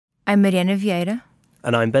I'm Mariana Vieira.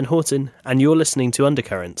 And I'm Ben Horton, and you're listening to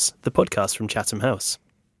Undercurrents, the podcast from Chatham House.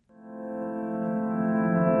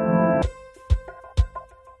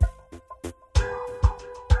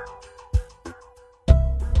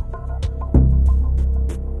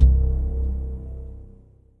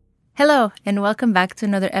 Hello, and welcome back to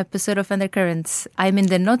another episode of Undercurrents. I'm in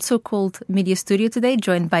the not-so-cold media studio today,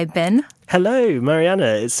 joined by Ben. Hello,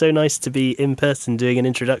 Mariana. It's so nice to be in person doing an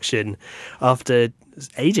introduction after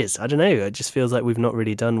ages. I don't know, it just feels like we've not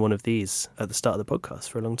really done one of these at the start of the podcast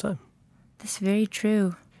for a long time. That's very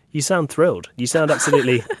true. You sound thrilled. You sound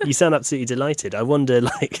absolutely delighted. I wonder,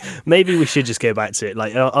 maybe we should just go back to it.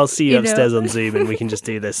 I'll see you upstairs on Zoom and we can just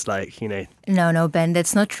do this, No, Ben,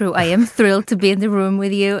 that's not true. I am thrilled to be in the room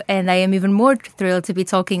with you, and I am even more thrilled to be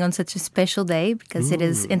talking on such a special day because it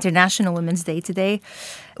is International Women's Day today,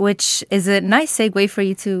 which is a nice segue for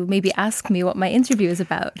you to maybe ask me what my interview is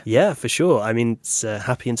about. Yeah, for sure. I mean, it's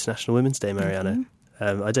Happy International Women's Day, Mariana. Mm-hmm.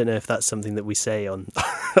 I don't know if that's something that we say on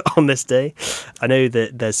on this day. I know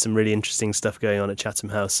that there's some really interesting stuff going on at Chatham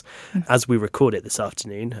House as we record it this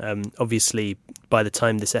afternoon. Obviously, by the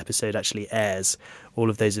time this episode actually airs, all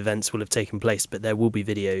of those events will have taken place, but there will be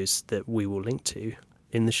videos that we will link to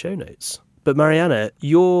in the show notes. But Mariana,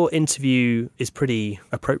 your interview is pretty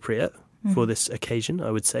appropriate for this occasion, I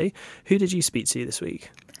would say. Who did you speak to this week?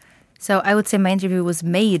 So I would say my interview was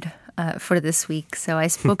made for this week. So I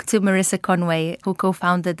spoke to Marissa Conway, who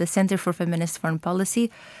co-founded the Centre for Feminist Foreign Policy,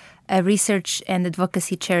 a research and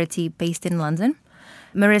advocacy charity based in London.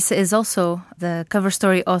 Marissa is also the cover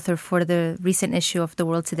story author for the recent issue of The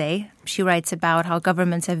World Today. She writes about how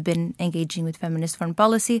governments have been engaging with feminist foreign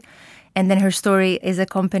policy. And then her story is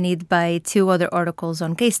accompanied by two other articles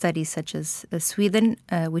on case studies, such as Sweden,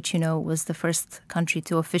 which, was the first country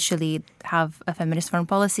to officially have a feminist foreign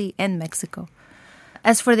policy, and Mexico.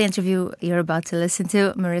 As for the interview you're about to listen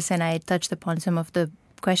to, Marissa and I touched upon some of the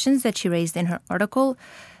questions that she raised in her article,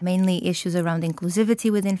 mainly issues around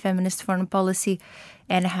inclusivity within feminist foreign policy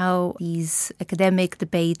and how these academic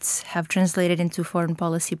debates have translated into foreign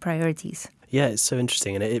policy priorities. Yeah, it's so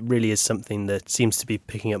interesting, and it really is something that seems to be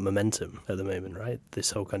picking up momentum at the moment, right? This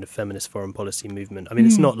whole kind of feminist foreign policy movement. I mean,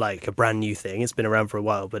 it's not like a brand new thing. It's been around for a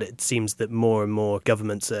while, but it seems that more and more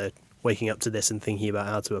governments are waking up to this and thinking about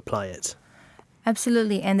how to apply it.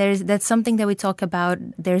 Absolutely. And that's something that we talk about.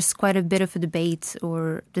 There's quite a bit of a debate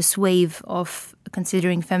or this wave of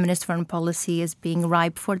considering feminist foreign policy as being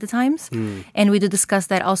ripe for the times. And we do discuss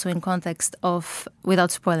that also in context of, without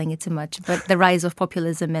spoiling it too much, but the rise of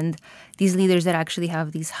populism and these leaders that actually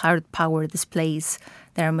have these hard power displays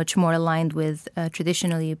that are much more aligned with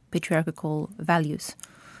traditionally patriarchal values.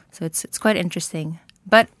 So it's quite interesting.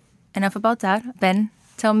 But enough about that. Ben,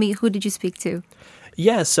 tell me, who did you speak to?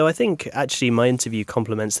 Yeah, so I think actually my interview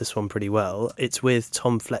complements this one pretty well. It's with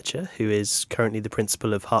Tom Fletcher, who is currently the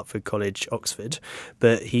principal of Hertford College, Oxford,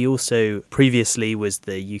 but he also previously was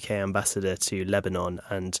the UK ambassador to Lebanon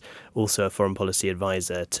and also a foreign policy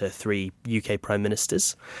advisor to 3 UK prime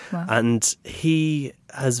ministers. Wow. And he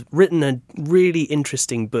has written a really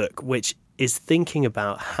interesting book, which is thinking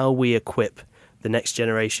about how we equip the next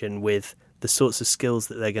generation with the sorts of skills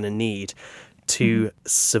that they're going to need to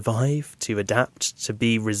survive, to adapt, to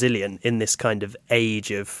be resilient in this kind of age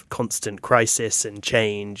of constant crisis and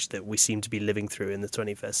change that we seem to be living through in the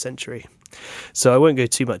 21st century. So I won't go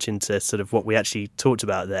too much into sort of what we actually talked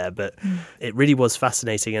about there, but it really was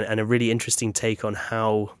fascinating and a really interesting take on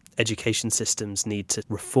how education systems need to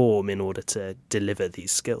reform in order to deliver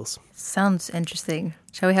these skills. Sounds interesting.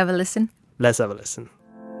 Shall we have a listen? Let's have a listen.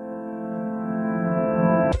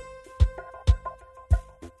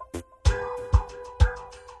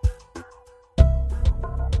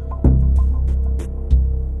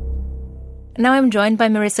 Now I'm joined by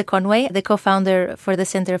Marissa Conway, the co-founder for the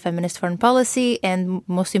Centre of Feminist Foreign Policy, and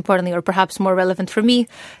most importantly, or perhaps more relevant for me,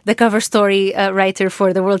 the cover story writer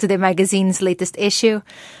for The World Today magazine's latest issue.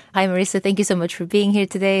 Hi, Marissa. Thank you so much for being here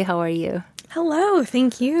today. How are you? Hello,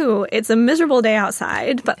 thank you. It's a miserable day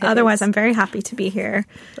outside, but otherwise I'm very happy to be here.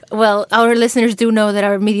 Well, our listeners do know that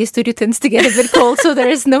our media studio tends to get a bit cold, so there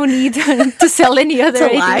is no need to sell any other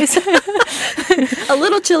ideas. A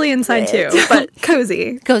little chilly inside too, but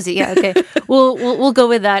cozy. Cozy, yeah, okay. We'll go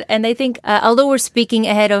with that. And I think, although we're speaking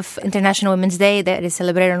ahead of International Women's Day that is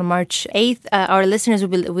celebrated on March 8th, our listeners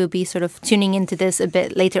will be sort of tuning into this a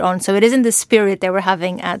bit later on. So it is in the spirit that we're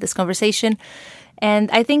having this conversation.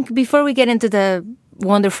 And I think before we get into the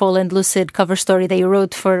wonderful and lucid cover story that you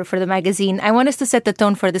wrote for the magazine, I want us to set the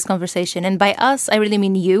tone for this conversation. And by us, I really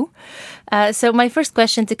mean you. So my first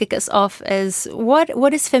question to kick us off is,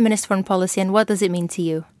 what is feminist foreign policy and what does it mean to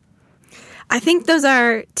you? I think those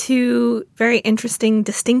are two very interesting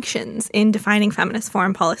distinctions in defining feminist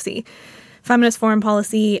foreign policy. Feminist foreign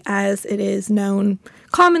policy, as it is known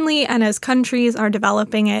commonly and as countries are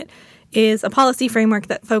developing it, is a policy framework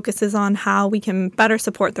that focuses on how we can better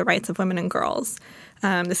support the rights of women and girls.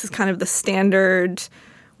 This is kind of the standard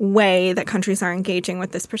way that countries are engaging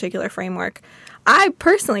with this particular framework. I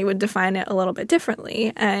personally would define it a little bit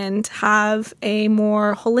differently and have a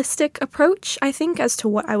more holistic approach, I think, as to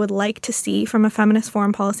what I would like to see from a feminist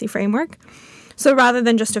foreign policy framework. So rather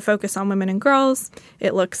than just a focus on women and girls,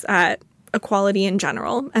 it looks at equality in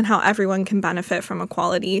general and how everyone can benefit from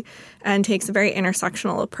equality and takes a very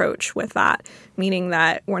intersectional approach with that, meaning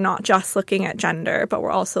that we're not just looking at gender, but we're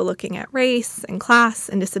also looking at race and class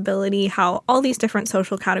and disability, how all these different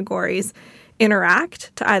social categories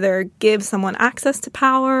interact to either give someone access to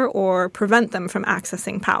power or prevent them from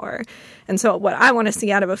accessing power. And so what I want to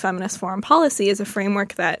see out of a feminist foreign policy is a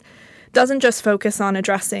framework that doesn't just focus on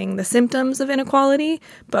addressing the symptoms of inequality,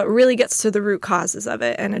 but really gets to the root causes of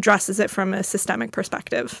it and addresses it from a systemic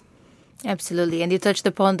perspective. Absolutely. And you touched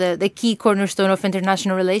upon the key cornerstone of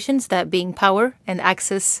international relations, that being power and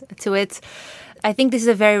access to it. I think this is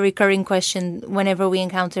a very recurring question whenever we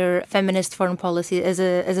encounter feminist foreign policy as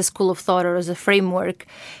a school of thought or as a framework.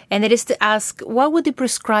 And it is to ask, what would you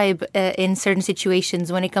prescribe in certain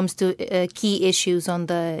situations when it comes to key issues on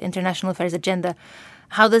the international affairs agenda?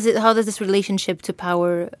 How does this relationship to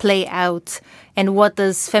power play out? And what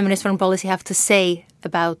does feminist foreign policy have to say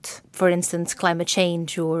about, for instance, climate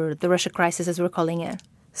change or the Russia crisis, as we're calling it?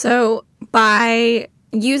 So by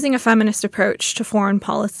using a feminist approach to foreign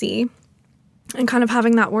policy, and kind of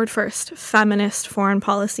having that word first, feminist foreign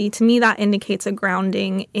policy, to me that indicates a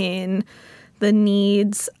grounding in the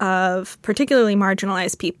needs of particularly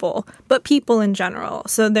marginalized people, but people in general.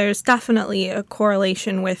 So there's definitely a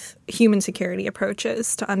correlation with human security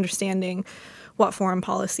approaches to understanding what foreign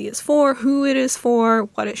policy is for, who it is for,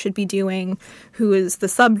 what it should be doing, who is the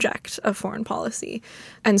subject of foreign policy.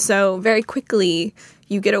 And so very quickly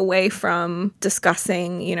you get away from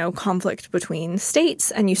discussing, conflict between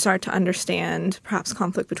states, and you start to understand perhaps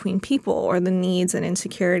conflict between people or the needs and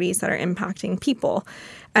insecurities that are impacting people.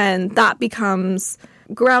 And that becomes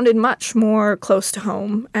grounded much more close to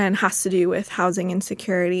home and has to do with housing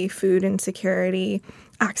insecurity, food insecurity,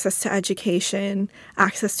 access to education,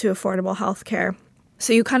 access to affordable health care.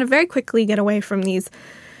 So you kind of very quickly get away from these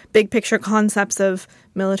big picture concepts of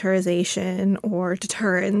militarization or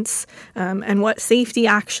deterrence, and what safety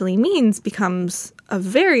actually means becomes a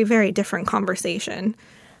very, very different conversation.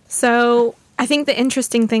 So I think the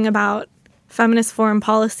interesting thing about feminist foreign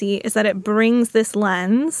policy is that it brings this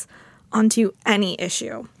lens onto any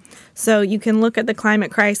issue. So you can look at the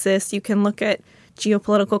climate crisis, you can look at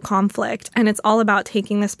geopolitical conflict, and it's all about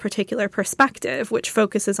taking this particular perspective, which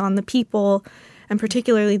focuses on the people and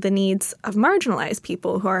particularly the needs of marginalized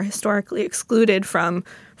people who are historically excluded from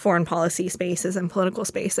foreign policy spaces and political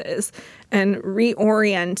spaces, and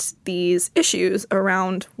reorient these issues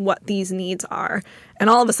around what these needs are. And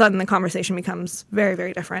all of a sudden, the conversation becomes very,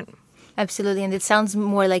 very different. Absolutely. And it sounds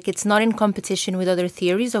more like it's not in competition with other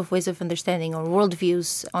theories of ways of understanding or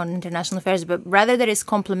worldviews on international affairs, but rather that it's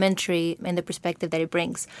complementary in the perspective that it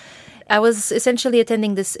brings. I was essentially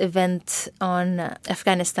attending this event on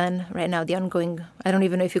Afghanistan right now, the ongoing, I don't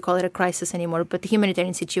even know if you call it a crisis anymore, but the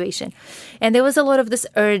humanitarian situation. And there was a lot of this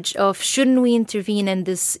urge of shouldn't we intervene, and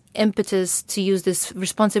this impetus to use this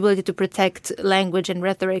responsibility to protect language and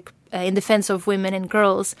rhetoric in defense of women and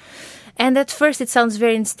girls. And at first it sounds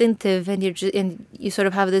very instinctive, and you sort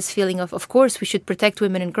of have this feeling of course we should protect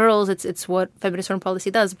women and girls. It's what feminist foreign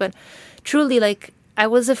policy does. But truly, I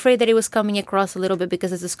was afraid that it was coming across a little bit,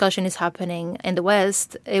 because this discussion is happening in the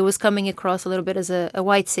West, it was coming across a little bit as a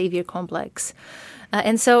white savior complex.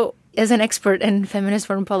 And so, as an expert in feminist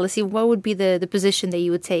foreign policy, what would be the position that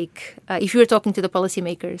you would take if you were talking to the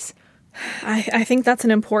policymakers? I think that's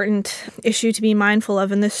an important issue to be mindful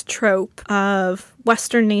of in this trope of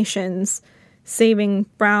Western nations saving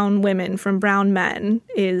brown women from brown men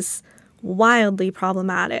is wildly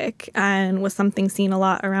problematic and was something seen a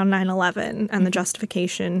lot around 9/11 and the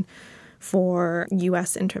justification for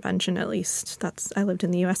U.S. intervention, at least. I lived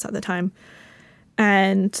in the U.S. at the time.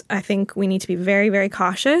 And I think we need to be very, very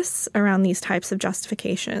cautious around these types of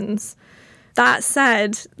justifications. That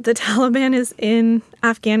said, the Taliban is in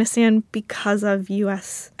Afghanistan because of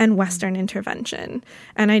U.S. and Western intervention.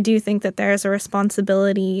 And I do think that there is a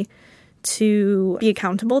responsibility to be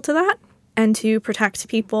accountable to that and to protect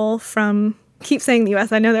people from, keep saying the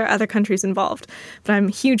U.S., I know there are other countries involved, but I'm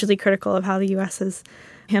hugely critical of how the U.S. has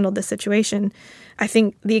handled this situation. I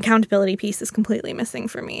think the accountability piece is completely missing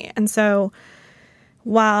for me. And so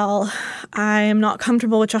while I am not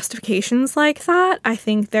comfortable with justifications like that, I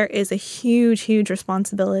think there is a huge, huge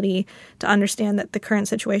responsibility to understand that the current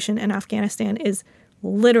situation in Afghanistan is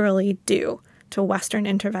literally due to Western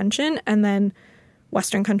intervention and then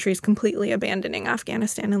Western countries completely abandoning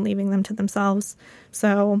Afghanistan and leaving them to themselves.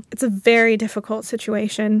 So it's a very difficult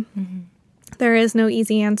situation. Mm-hmm. There is no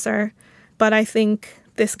easy answer, but I think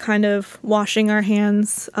this kind of washing our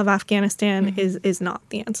hands of Afghanistan is not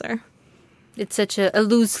the answer. It's such a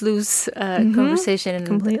lose-lose conversation. And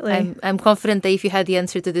completely. I'm confident that if you had the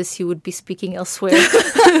answer to this, you would be speaking elsewhere.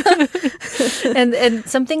 and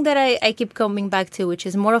something that I keep coming back to, which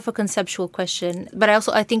is more of a conceptual question, but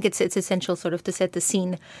I think it's essential sort of to set the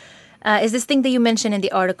scene, is this thing that you mentioned in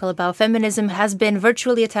the article about feminism has been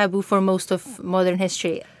virtually a taboo for most of modern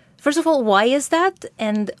history. First of all, why is that?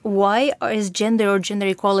 And why is gender or gender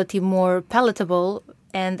equality more palatable?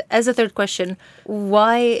 And as a third question,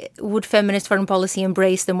 why would feminist foreign policy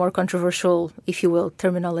embrace the more controversial, if you will,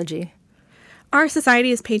 terminology? Our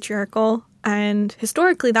society is patriarchal, and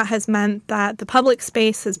historically that has meant that the public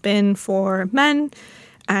space has been for men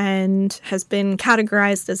and has been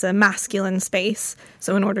categorized as a masculine space.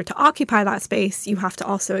 So in order to occupy that space, you have to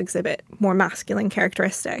also exhibit more masculine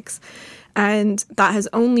characteristics. And that has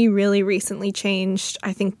only really recently changed,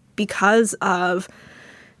 I think, because of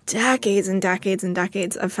decades and decades and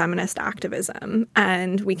decades of feminist activism.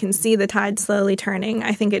 And we can see the tide slowly turning.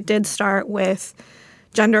 I think it did start with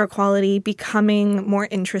gender equality becoming more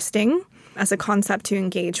interesting as a concept to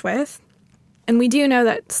engage with. And we do know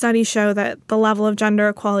that studies show that the level of gender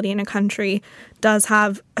equality in a country does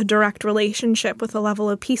have a direct relationship with the level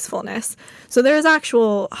of peacefulness. So there is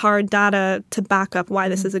actual hard data to back up why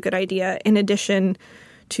this is a good idea, in addition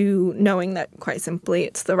to knowing that, quite simply,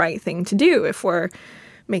 it's the right thing to do. If we're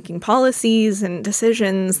making policies and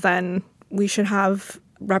decisions, then we should have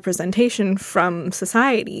representation from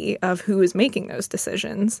society of who is making those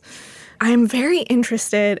decisions. I'm very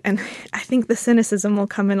interested, and I think the cynicism will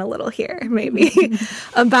come in a little here, maybe,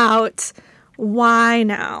 about why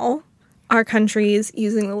now our countries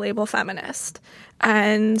using the label feminist.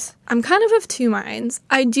 And I'm kind of two minds.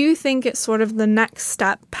 I do think it's sort of the next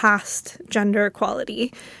step past gender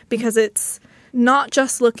equality, because it's not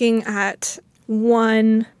just looking at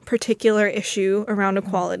one particular issue around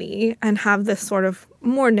equality and have this sort of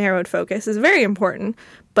more narrowed focus is very important,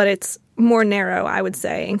 but it's more narrow, I would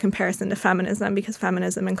say, in comparison to feminism, because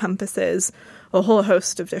feminism encompasses a whole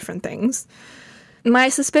host of different things. My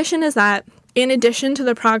suspicion is that in addition to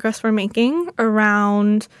the progress we're making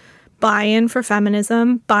around buy-in for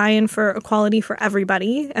feminism, buy-in for equality for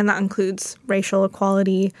everybody, and that includes racial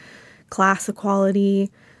equality, class equality,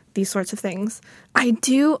 these sorts of things, I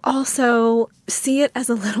do also see it as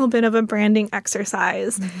a little bit of a branding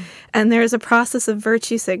exercise. Mm-hmm. And there's a process of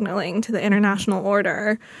virtue signaling to the international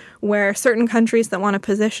order where certain countries that want to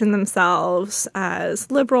position themselves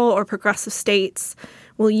as liberal or progressive states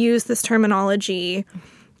will use this terminology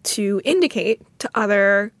to indicate to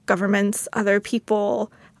other governments, other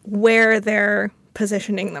people, where they're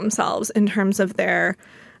positioning themselves in terms of their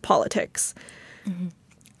politics. Mm-hmm.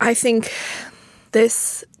 I think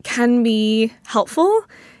this can be helpful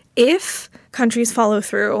if countries follow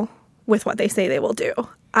through with what they say they will do.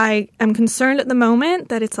 I am concerned at the moment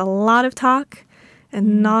that it's a lot of talk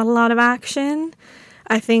and not a lot of action.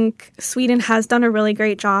 I think Sweden has done a really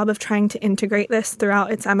great job of trying to integrate this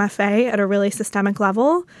throughout its MFA at a really systemic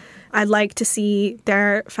level. I'd like to see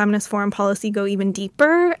their feminist foreign policy go even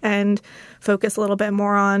deeper and focus a little bit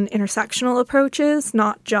more on intersectional approaches,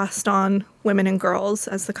 not just on women and girls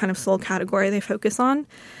as the kind of sole category they focus on.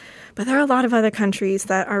 But there are a lot of other countries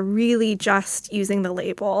that are really just using the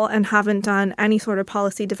label and haven't done any sort of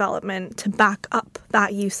policy development to back up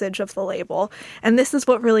that usage of the label. And this is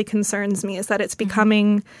what really concerns me, is that it's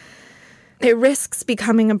becoming, it risks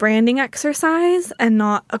becoming a branding exercise and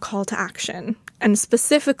not a call to action. And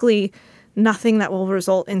specifically, nothing that will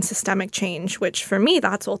result in systemic change, which for me,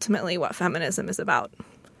 that's ultimately what feminism is about.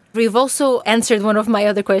 You've also answered one of my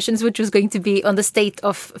other questions, which was going to be on the state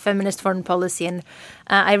of feminist foreign policy. And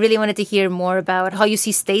I really wanted to hear more about how you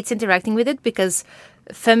see states interacting with it, because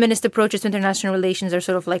feminist approaches to international relations are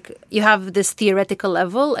sort of like, you have this theoretical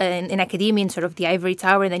level in academia, in sort of the ivory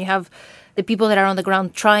tower, and then you have the people that are on the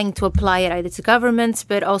ground trying to apply it either to governments,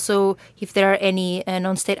 but also if there are any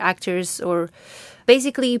non-state actors or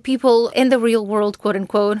basically people in the real world, quote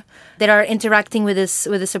unquote, that are interacting with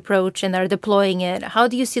this approach and are deploying it. How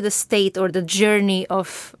do you see the state or the journey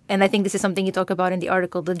of, and I think this is something you talk about in the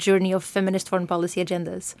article, the journey of feminist foreign policy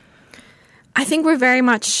agendas? I think we're very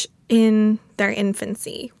much in their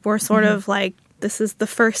infancy. We're sort of like, this is the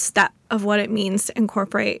first step of what it means to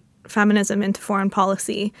incorporate feminism into foreign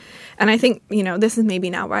policy. And I think, this is maybe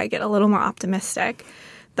now where I get a little more optimistic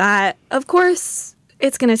that, of course,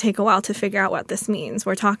 it's going to take a while to figure out what this means.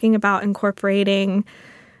 We're talking about incorporating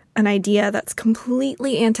an idea that's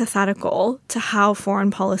completely antithetical to how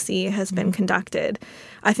foreign policy has been conducted.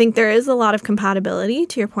 I think there is a lot of compatibility,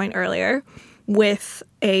 to your point earlier, with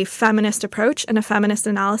a feminist approach and a feminist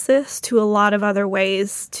analysis to a lot of other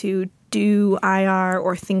ways to do IR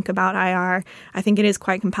or think about IR. I think it is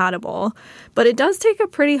quite compatible. But it does take a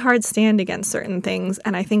pretty hard stand against certain things,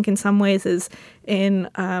 and I think in some ways is in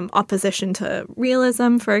opposition to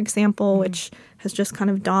realism, for example, which has just kind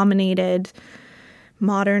of dominated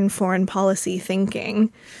modern foreign policy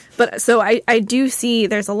thinking. But so I do see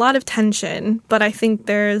there's a lot of tension, but I think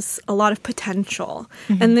there's a lot of potential.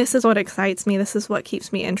 And this is what excites me. This is what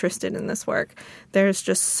keeps me interested in this work. There's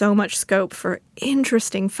just so much scope for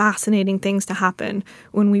interesting, fascinating things to happen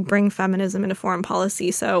when we bring feminism into foreign policy.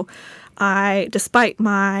 So despite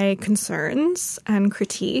my concerns and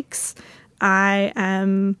critiques, I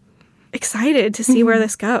am excited to see where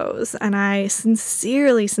this goes. And I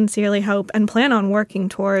sincerely, sincerely hope and plan on working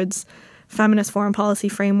towards feminist foreign policy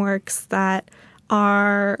frameworks that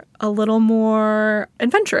are a little more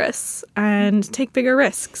adventurous and take bigger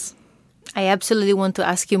risks. I absolutely want to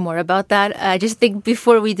ask you more about that. I just think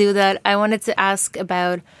before we do that, I wanted to ask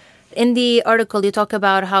about, in the article, you talk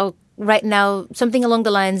about how right now, something along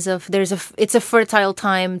the lines of it's a fertile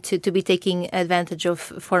time to be taking advantage of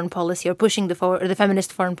foreign policy or pushing the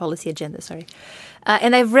feminist foreign policy agenda.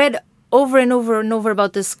 And I've read over and over and over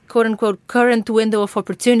about this quote-unquote current window of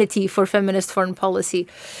opportunity for feminist foreign policy,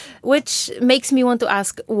 which makes me want to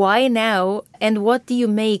ask, why now? And what do you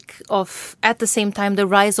make of, at the same time, the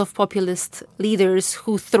rise of populist leaders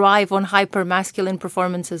who thrive on hyper-masculine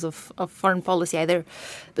performances of foreign policy, either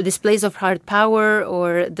the displays of hard power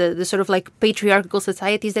or the sort of like patriarchal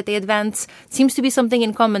societies that they advance? Seems to be something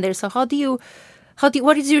in common there. So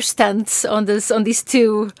what is your stance on these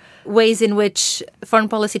two ways in which foreign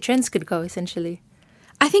policy trends could go, essentially?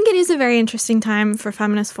 I think it is a very interesting time for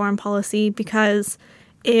feminist foreign policy because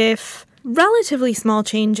if relatively small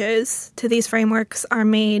changes to these frameworks are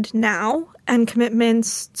made now and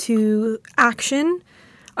commitments to action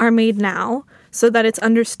are made now so that it's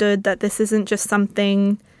understood that this isn't just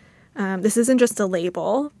something, this isn't just a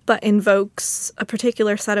label, but invokes a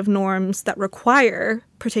particular set of norms that require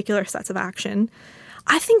particular sets of action,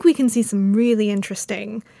 I think we can see some really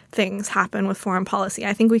interesting things happen with foreign policy.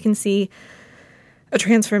 I think we can see a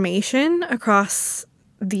transformation across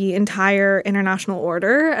the entire international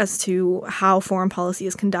order as to how foreign policy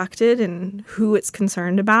is conducted and who it's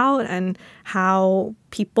concerned about and how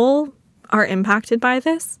people are impacted by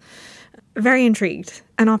this. Very intrigued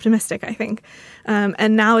and optimistic, I think.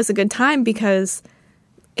 And now is a good time because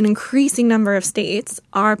an increasing number of states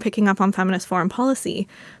are picking up on feminist foreign policy,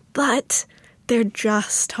 but they're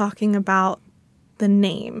just talking about the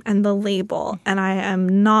name and the label, and I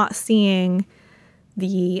am not seeing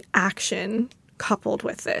the action coupled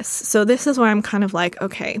with this. So this is why I'm kind of like,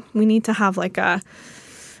 okay, we need to have like a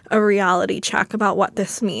reality check about what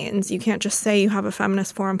this means. You can't just say you have a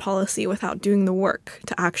feminist foreign policy without doing the work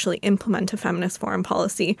to actually implement a feminist foreign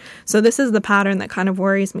policy. So this is the pattern that kind of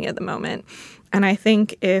worries me at the moment. And I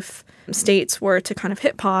think if states were to kind of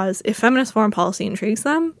hit pause, if feminist foreign policy intrigues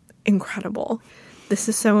them, incredible. This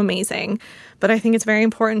is so amazing. But I think it's very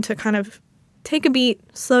important to kind of take a beat,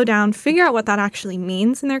 slow down, figure out what that actually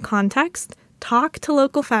means in their context, talk to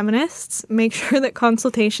local feminists, make sure that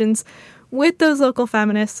consultations with those local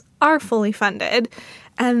feminists are fully funded,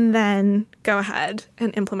 and then go ahead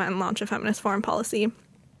and implement and launch a feminist foreign policy.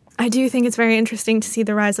 I do think it's very interesting to see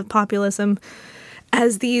the rise of populism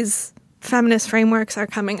as these feminist frameworks are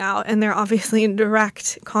coming out, and they're obviously in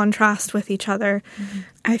direct contrast with each other.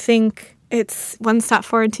 I think it's one step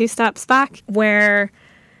forward, two steps back, where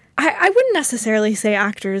I wouldn't necessarily say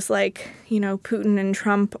actors like, Putin and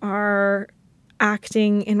Trump are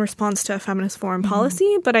acting in response to a feminist foreign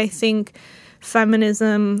policy, but I think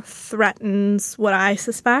feminism threatens what I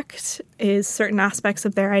suspect is certain aspects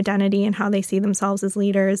of their identity and how they see themselves as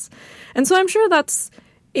leaders. And so I'm sure that's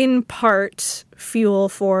in part fuel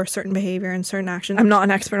for certain behavior and certain action. I'm not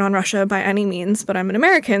an expert on Russia by any means, but I'm an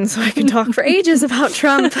American, so I can talk for ages about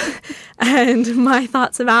Trump and my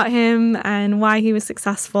thoughts about him and why he was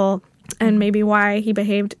successful and maybe why he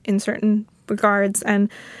behaved in certain regards. And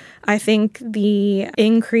I think the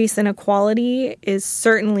increase in equality is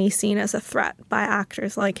certainly seen as a threat by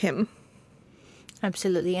actors like him.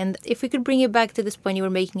 Absolutely. And if we could bring you back to this point you were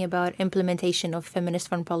making about implementation of feminist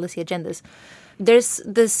foreign policy agendas, there's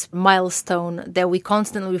this milestone that we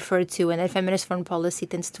constantly refer to and that feminist foreign policy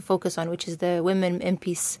tends to focus on, which is the Women,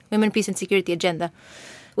 Peace and Security agenda,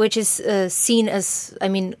 which is seen as,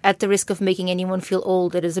 at the risk of making anyone feel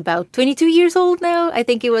old, it is about 22 years old now. I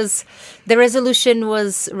think the resolution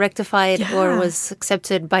was rectified or was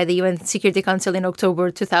accepted by the UN Security Council in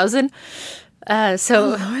October 2000. Oh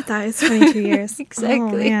Lord, that is 22 years.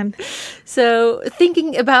 Exactly. Oh, man. So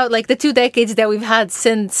thinking about the 2 decades that we've had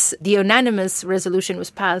since the unanimous resolution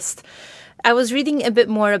was passed, I was reading a bit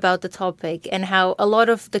more about the topic and how a lot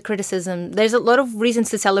of the criticism, there's a lot of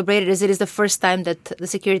reasons to celebrate it, as it is the first time that the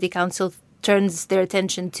Security Council turns their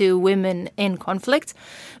attention to women in conflict.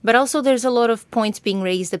 But also there's a lot of points being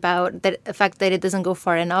raised about the fact that it doesn't go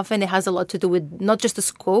far enough, and it has a lot to do with not just the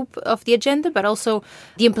scope of the agenda, but also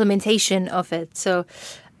the implementation of it. So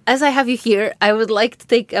as I have you here, I would love to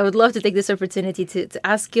take this opportunity to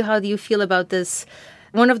ask you, how do you feel about this?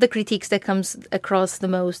 One of the critiques that comes across the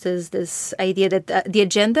most is this idea that the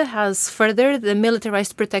agenda has furthered the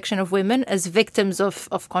militarized protection of women as victims of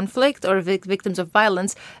conflict or victims of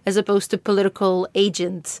violence, as opposed to political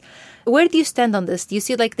agents. Where do you stand on this? Do you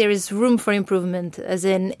see there is room for improvement? As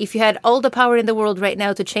in, if you had all the power in the world right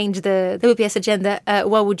now to change the WPS agenda,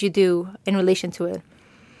 what would you do in relation to it?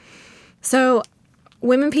 So,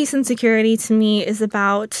 Women, Peace and Security to me is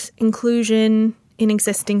about inclusion in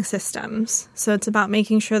existing systems. So it's about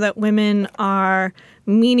making sure that women are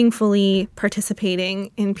meaningfully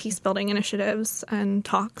participating in peace-building initiatives and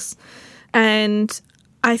talks. And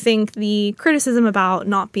I think the criticism about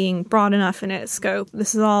not being broad enough in its scope,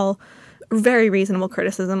 this is all very reasonable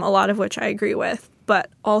criticism, a lot of which I agree with,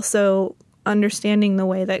 but also understanding the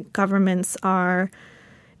way that governments are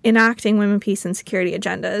enacting women, peace, and security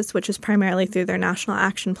agendas, which is primarily through their national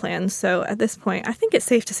action plans. So at this point, I think it's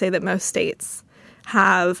safe to say that most states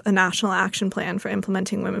have a national action plan for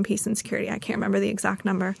implementing women, peace, and security. I can't remember the exact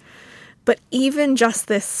number. But even just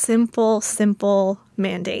this simple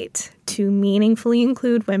mandate to meaningfully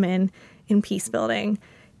include women in peace building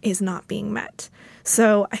is not being met.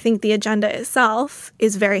 So I think the agenda itself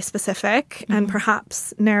is very specific and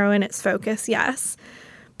perhaps narrow in its focus, yes.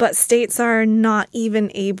 But states are not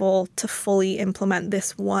even able to fully implement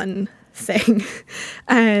this one thing.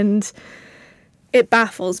 And it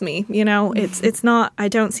baffles me, it's not, I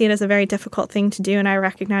don't see it as a very difficult thing to do. And I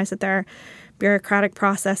recognize that there are bureaucratic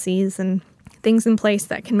processes and things in place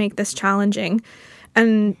that can make this challenging.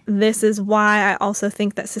 And this is why I also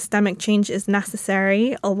think that systemic change is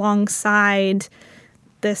necessary alongside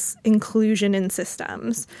this inclusion in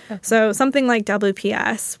systems. Okay. So something like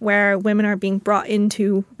WPS, where women are being brought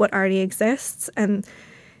into what already exists, and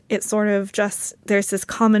it's sort of just, there's this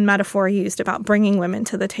common metaphor used about bringing women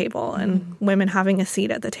to the table and women having a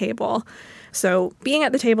seat at the table. So being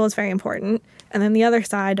at the table is very important. And then the other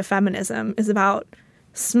side of feminism is about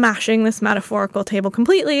smashing this metaphorical table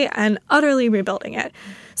completely and utterly rebuilding it.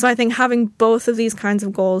 So I think having both of these kinds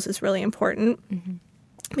of goals is really important.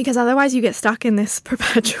 Because otherwise you get stuck in this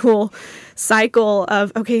perpetual cycle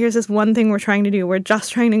of, okay, here's this one thing we're trying to do. We're just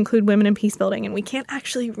trying to include women in peace building, and we can't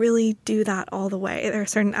actually really do that all the way. There are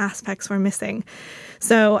certain aspects we're missing.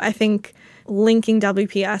 So I think linking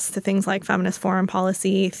WPS to things like feminist foreign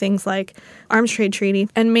policy, things like arms trade treaty,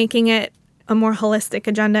 and making it a more holistic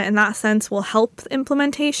agenda in that sense will help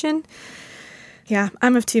implementation. Yeah,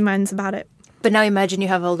 I'm of two minds about it. But now imagine you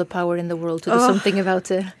have all the power in the world to do something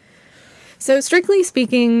about it. So strictly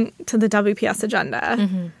speaking to the WPS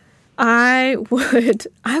agenda, I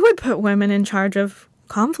would put women in charge of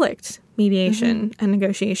conflict mediation and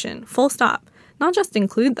negotiation, full stop. Not just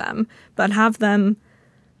include them, but have them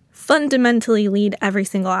fundamentally lead every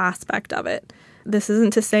single aspect of it. This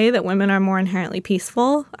isn't to say that women are more inherently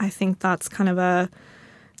peaceful. I think that's kind of a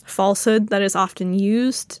falsehood that is often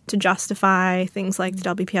used to justify things like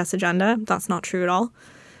the WPS agenda. That's not true at all.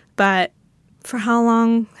 But for how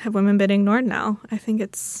long have women been ignored now? I think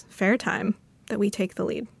it's fair time that we take the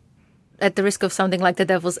lead. At the risk of sounding like the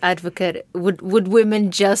devil's advocate, would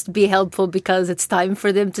women just be helpful because it's time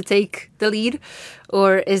for them to take the lead?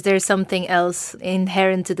 Or is there something else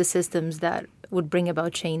inherent to the systems that would bring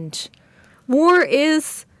about change? War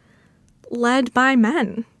is led by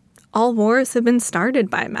men. All wars have been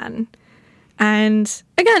started by men. And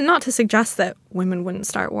again, not to suggest that women wouldn't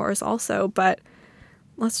start wars also, but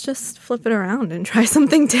let's just flip it around and try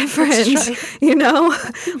something different,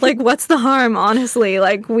 Like, what's the harm, honestly?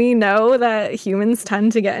 Like, we know that humans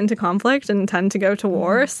tend to get into conflict and tend to go to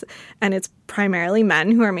wars, and it's primarily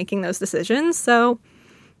men who are making those decisions. So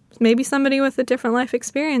maybe somebody with a different life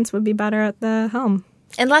experience would be better at the helm.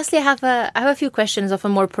 And lastly, I have a few questions of a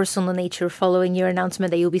more personal nature following your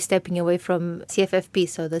announcement that you'll be stepping away from CFFP,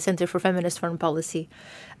 so the Center for Feminist Foreign Policy,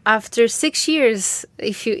 after 6 years,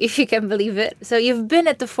 if you can believe it. So you've been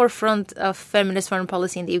at the forefront of feminist foreign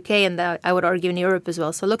policy in the UK, and I would argue in Europe as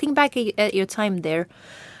well. So looking back at your time there,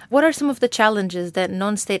 what are some of the challenges that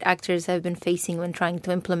non-state actors have been facing when trying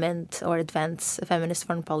to implement or advance a feminist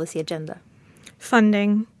foreign policy agenda?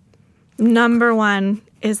 Funding. Number one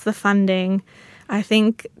is the funding. I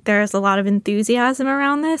think there's a lot of enthusiasm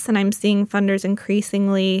around this, and I'm seeing funders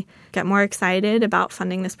increasingly get more excited about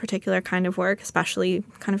funding this particular kind of work, especially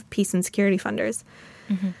kind of peace and security funders.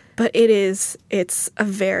 Mm-hmm. But it's a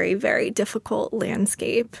very, very difficult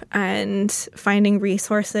landscape, and finding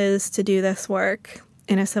resources to do this work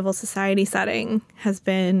in a civil society setting has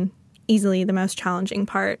been easily the most challenging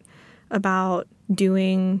part about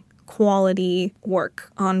doing quality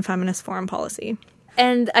work on feminist foreign policy.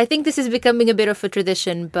 And I think this is becoming a bit of a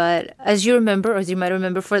tradition, but as you remember, or as you might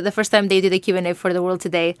remember, for the first time they did a Q&A for The World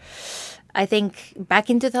Today, I think back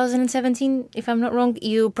in 2017, if I'm not wrong,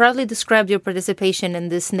 you proudly described your participation in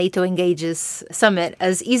this NATO Engages summit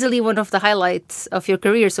as easily one of the highlights of your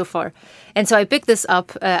career so far. And so I picked this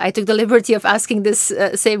up. I took the liberty of asking this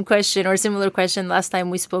same question or similar question last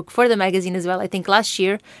time we spoke for the magazine as well, I think last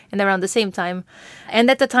year and around the same time. And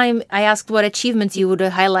at the time, I asked what achievements you would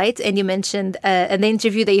highlight, and you mentioned an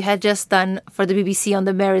interview that you had just done for the BBC on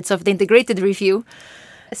the merits of the integrated review.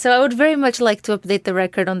 So I would very much like to update the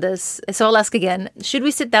record on this. So I'll ask again, should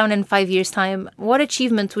we sit down in 5 years' time, what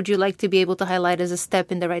achievement would you like to be able to highlight as a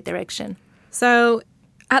step in the right direction? So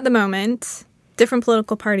at the moment, different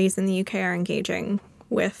political parties in the UK are engaging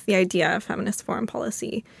with the idea of feminist foreign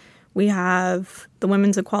policy. We have the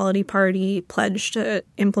Women's Equality Party pledged to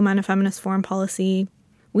implement a feminist foreign policy.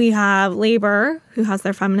 We have Labour, who has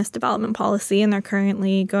their feminist development policy, and they're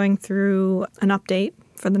currently going through an update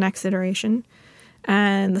for the next iteration.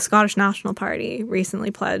 And the Scottish National Party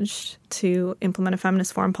recently pledged to implement a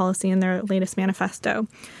feminist foreign policy in their latest manifesto.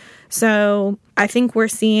 So I think we're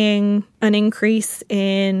seeing an increase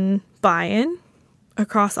in buy-in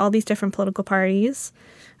across all these different political parties.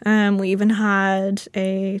 We even had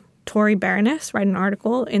a Tory baroness write an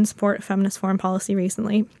article in support of feminist foreign policy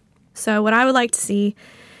recently. So what I would like to see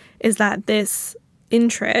is that this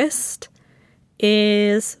interest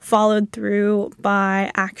is followed through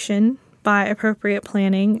by action, by appropriate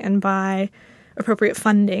planning, and by appropriate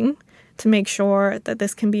funding to make sure that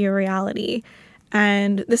this can be a reality.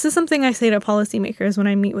 And this is something I say to policymakers when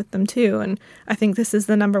I meet with them too. And I think this is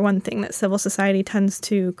the number one thing that civil society tends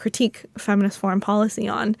to critique feminist foreign policy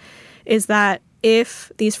on, is that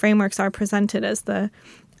if these frameworks are presented as the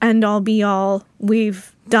end-all be-all,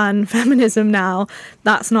 we've done feminism now,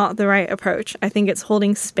 that's not the right approach. I think it's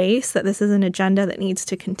holding space that this is an agenda that needs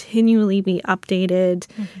to continually be updated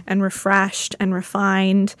and refreshed and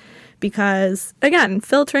refined because, again,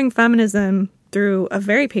 filtering feminism through a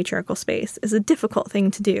very patriarchal space is a difficult thing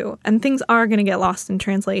to do, and things are going to get lost in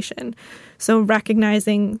translation. So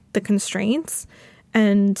recognizing the constraints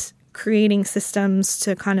and creating systems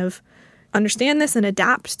to kind of understand this and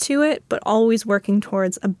adapt to it, but always working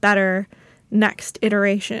towards a better next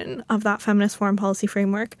iteration of that feminist foreign policy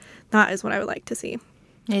framework. That is what I would like to see.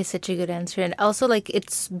 It's such a good answer. And also,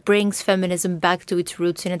 it brings feminism back to its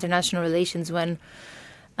roots in international relations when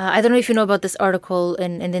I don't know if you know about this article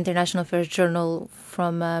in the International Affairs Journal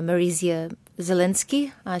from Marisia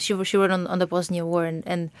Zelensky. She wrote on the Bosnia War,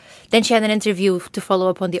 and then she had an interview to follow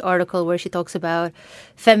up on the article where she talks about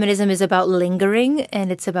feminism is about lingering,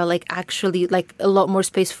 and it's about actually a lot more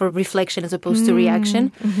space for reflection as opposed to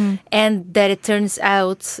reaction. And that it turns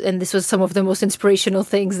out, and this was some of the most inspirational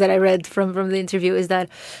things that I read from the interview, is that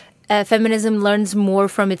feminism learns more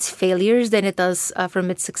from its failures than it does from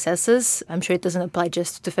its successes. I'm sure it doesn't apply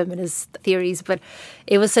just to feminist theories, but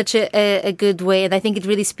it was such a good way. And I think it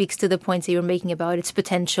really speaks to the points that you were making about its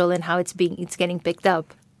potential and how it's getting picked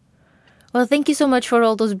up. Well, thank you so much for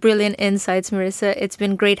all those brilliant insights, Marissa. It's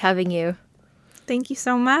been great having you. Thank you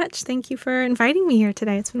so much. Thank you for inviting me here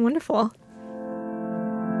today. It's been wonderful.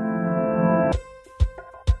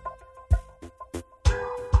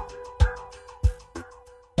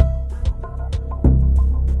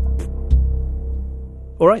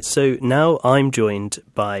 All right, so now I'm joined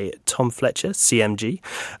by Tom Fletcher, CMG.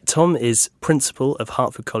 Tom is Principal of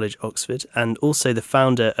Hertford College, Oxford, and also the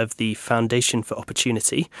founder of the Foundation for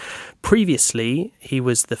Opportunity. Previously, he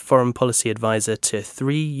was the Foreign Policy Advisor to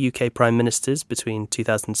 3 UK Prime Ministers between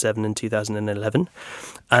 2007 and 2011,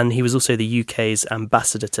 and he was also the UK's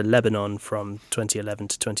Ambassador to Lebanon from 2011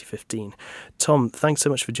 to 2015. Tom, thanks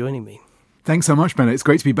so much for joining me. Thanks so much, Bennett. It's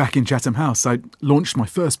great to be back in Chatham House. I launched my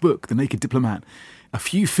first book, The Naked Diplomat, a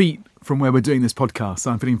few feet from where we're doing this podcast,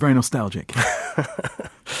 so I'm feeling very nostalgic.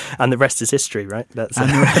 And the rest is history, right?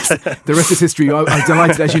 The rest is history. I'm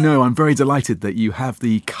delighted, as you know, I'm very delighted that you have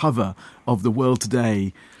the cover of The World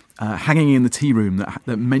Today hanging in the tea room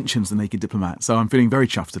that mentions The Naked Diplomat. So I'm feeling very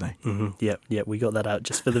chuffed today. Mm-hmm. Yeah, we got that out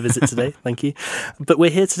just for the visit today. Thank you. But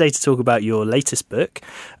we're here today to talk about your latest book,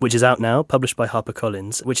 which is out now, published by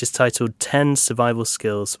HarperCollins, which is titled 10 Survival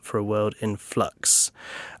Skills for a World in Flux.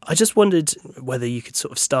 I just wondered whether you could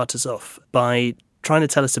sort of start us off by trying to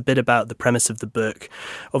tell us a bit about the premise of the book.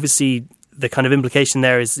 Obviously, the kind of implication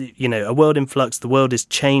there is, a world in flux, the world is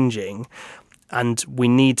changing, and we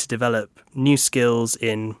need to develop new skills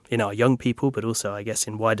in our young people, but also, I guess,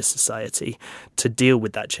 in wider society to deal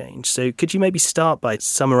with that change. So could you maybe start by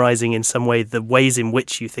summarising in some way the ways in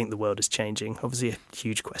which you think the world is changing? Obviously, a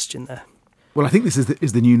huge question there. Well, I think this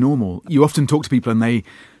is the new normal. You often talk to people and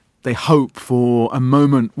they hope for a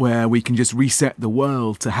moment where we can just reset the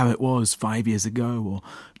world to how it was 5 years ago, or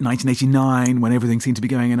 1989 when everything seemed to be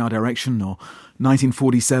going in our direction, or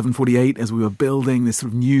 1947, 48 as we were building this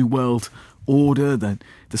sort of new world order, the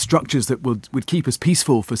structures that would keep us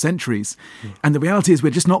peaceful for centuries. And the reality is we're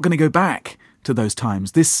just not going to go back to those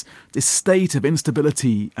times. This state of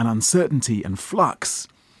instability and uncertainty and flux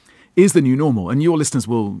is the new normal, and your listeners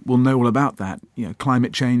will know all about that.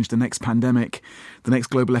 Climate change, the next pandemic, the next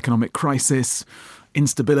global economic crisis,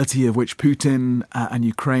 instability of which Putin and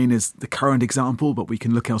Ukraine is the current example, but we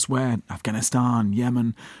can look elsewhere, Afghanistan,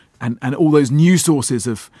 Yemen, and all those new sources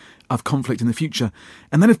of conflict in the future.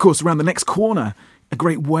 And then, of course, around the next corner, a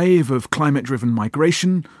great wave of climate-driven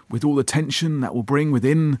migration with all the tension that will bring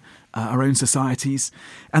within our own societies.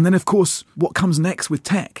 And then, of course, what comes next with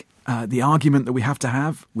tech. The argument that we have to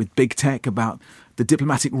have with big tech about the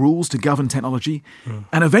diplomatic rules to govern technology.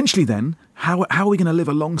 And eventually then, how are we going to live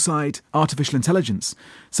alongside artificial intelligence?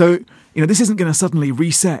 So, this isn't going to suddenly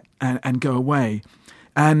reset and go away.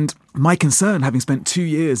 And my concern, having spent 2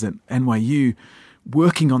 years at NYU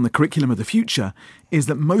working on the curriculum of the future, is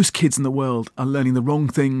that most kids in the world are learning the wrong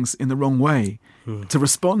things in the wrong way to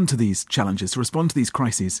respond to these challenges, to respond to these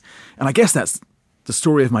crises. And I guess that's the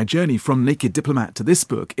story of my journey from Naked Diplomat to this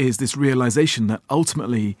book, is this realization that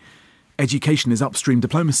ultimately education is upstream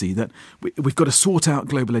diplomacy, that we've got to sort out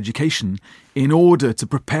global education in order to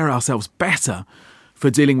prepare ourselves better for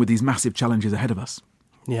dealing with these massive challenges ahead of us.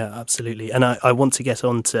 Yeah, absolutely. And I want to get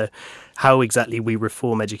on to how exactly we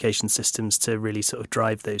reform education systems to really sort of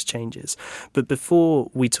drive those changes. But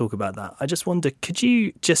before we talk about that, I just wonder, could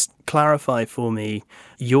you just clarify for me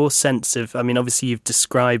your sense of, obviously you've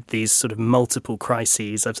described these sort of multiple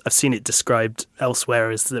crises. I've seen it described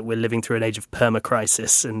elsewhere as that we're living through an age of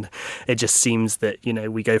perma-crisis, and it just seems that,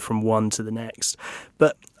 we go from one to the next.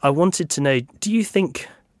 But I wanted to know, do you think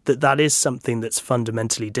that is something that's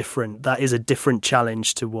fundamentally different, that is a different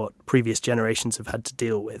challenge to what previous generations have had to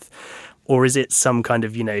deal with? Or is it some kind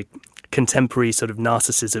of, contemporary sort of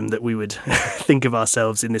narcissism that we would think of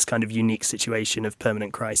ourselves in this kind of unique situation of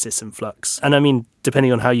permanent crisis and flux? And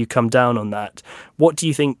depending on how you come down on that, what do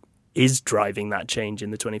you think is driving that change in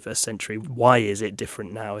the 21st century? Why is it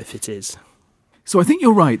different now, if it is? So I think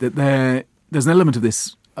you're right that there's an element of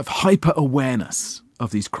this, of hyper-awareness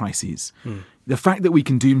of these crises. The fact that we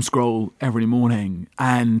can doom scroll every morning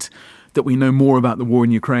and that we know more about the war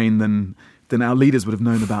in Ukraine than our leaders would have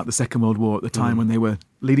known about the Second World War at the time when they were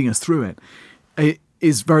leading us through it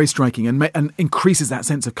is very striking and increases that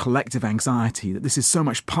sense of collective anxiety, that this is so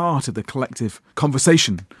much part of the collective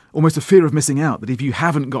conversation, almost a fear of missing out, that if you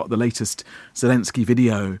haven't got the latest Zelensky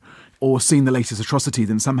video or seen the latest atrocity,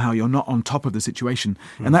 then somehow you're not on top of the situation.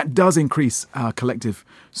 And that does increase our collective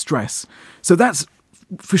stress. So that's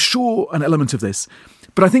for sure an element of this.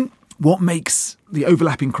 But I think what makes the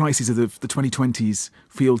overlapping crises of the 2020s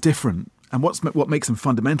feel different, and what makes them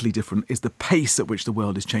fundamentally different, is the pace at which the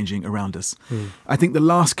world is changing around us. I think the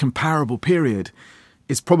last comparable period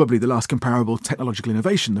is probably the last comparable technological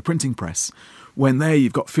innovation, the printing press, when there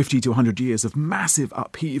you've got 50 to 100 years of massive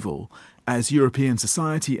upheaval as European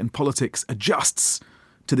society and politics adjusts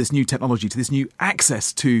to this new technology, to this new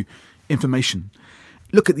access to information.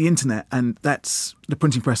 Look at the internet, and that's the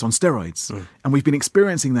printing press on steroids. And we've been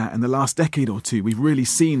experiencing that in the last decade or two. We've really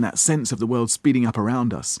seen that sense of the world speeding up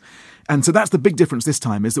around us. And so that's the big difference this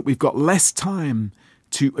time, is that we've got less time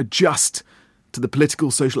to adjust to the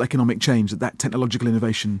political, social, economic change that technological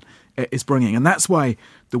innovation is bringing. And that's why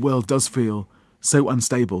the world does feel so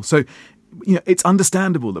unstable. So, it's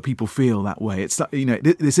understandable that people feel that way. It's,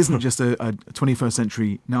 this isn't just a 21st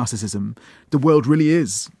century narcissism. The world really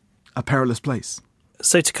is a perilous place.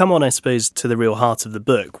 So to come on, I suppose, to the real heart of the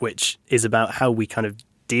book, which is about how we kind of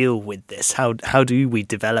deal with this. How do we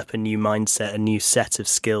develop a new mindset, a new set of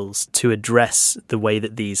skills to address the way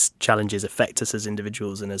that these challenges affect us as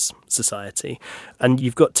individuals and as society? And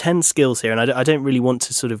you've got 10 skills here, and I don't really want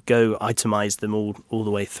to sort of go itemize them all the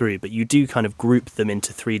way through, but you do kind of group them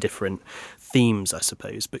into 3 different themes, I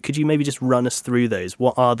suppose. But could you maybe just run us through those?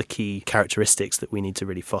 What are the key characteristics that we need to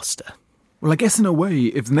really foster? Well, I guess in a way,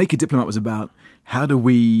 if The Naked Diplomat was about how do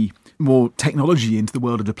we more technology into the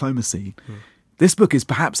world of diplomacy, this book is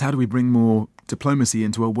perhaps how do we bring more diplomacy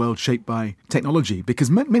into a world shaped by technology? Because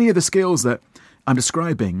many of the skills that I'm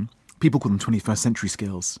describing, people call them 21st century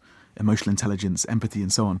skills, emotional intelligence, empathy,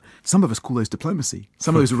 and so on. Some of us call those diplomacy.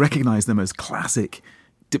 Some of us recognize them as classic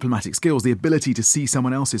diplomatic skills. The ability to see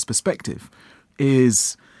someone else's perspective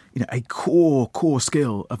is, a core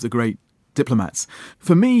skill of the great diplomats.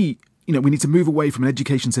 For me, we need to move away from an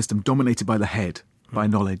education system dominated by the head, by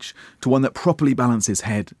knowledge, to one that properly balances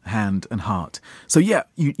head, hand, and heart. So yeah,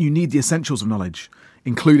 you need the essentials of knowledge,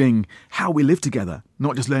 including how we live together,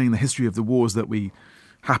 not just learning the history of the wars that we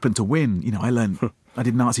happen to win. I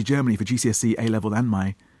did Nazi Germany for GCSE, A-level, and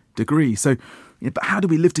my degree. So, but how do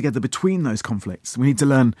we live together between those conflicts? We need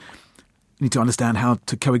to understand how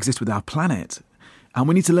to coexist with our planet. And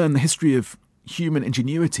we need to learn the history of human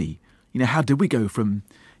ingenuity. How did we go from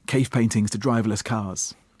cave paintings to driverless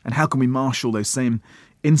cars? And how can we marshal those same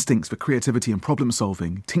instincts for creativity and problem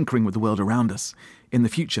solving, tinkering with the world around us in the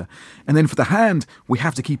future? And then for the hand, we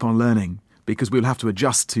have to keep on learning because we'll have to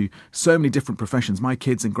adjust to so many different professions. My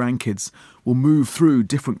kids and grandkids will move through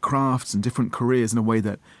different crafts and different careers in a way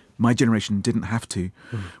that my generation didn't have to.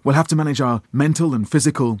 We'll have to manage our mental and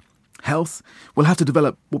physical health. We'll have to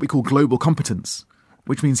develop what we call global competence,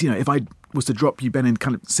 which means, if I was to drop you, Ben, in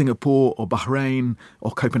kind of Singapore or Bahrain or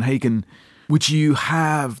Copenhagen, would you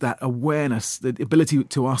have that awareness, the ability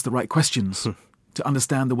to ask the right questions, to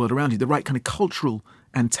understand the world around you, the right kind of cultural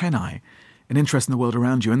antennae, an interest in the world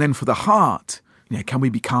around you? And then for the heart, can we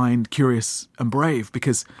be kind, curious, and brave?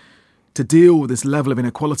 Because to deal with this level of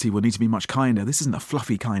inequality, we'll need to be much kinder. This isn't a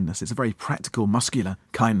fluffy kindness. It's a very practical, muscular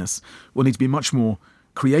kindness. We'll need to be much more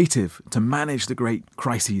creative to manage the great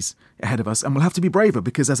crises ahead of us. And we'll have to be braver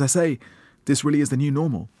because, as I say, this really is the new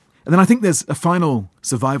normal. And then I think there's a final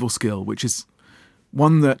survival skill, which is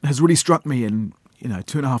one that has really struck me in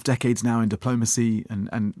 2.5 decades now in diplomacy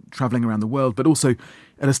and traveling around the world, but also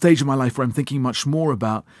at a stage of my life where I'm thinking much more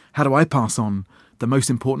about how do I pass on the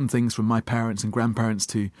most important things from my parents and grandparents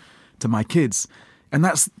to my kids. And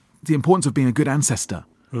that's the importance of being a good ancestor.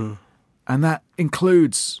 And that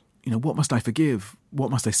includes, what must I forgive? What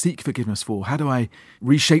must I seek forgiveness for? How do I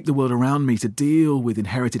reshape the world around me to deal with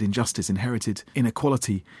inherited injustice, inherited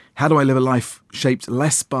inequality? How do I live a life shaped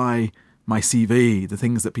less by my CV, the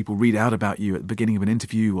things that people read out about you at the beginning of an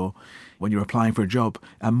interview or when you're applying for a job,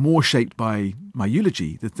 and more shaped by my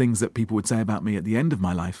eulogy, the things that people would say about me at the end of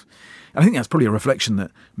my life? And I think that's probably a reflection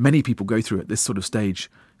that many people go through at this sort of stage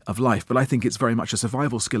of life. But I think it's very much a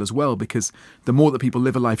survival skill as well, because the more that people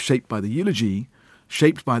live a life shaped by the eulogy,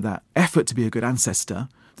 shaped by that effort to be a good ancestor,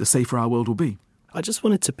 the safer our world will be. I just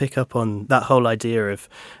wanted to pick up on that whole idea of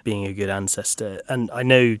being a good ancestor. And I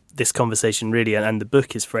know this conversation really, and the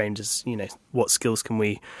book is framed as, what skills can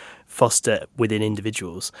we foster within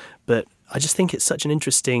individuals? But I just think it's such an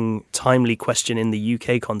interesting, timely question in the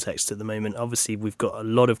UK context at the moment. Obviously, we've got a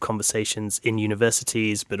lot of conversations in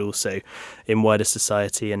universities, but also in wider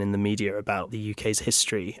society and in the media about the UK's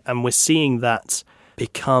history. And we're seeing that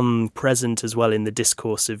become present as well in the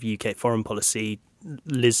discourse of UK foreign policy.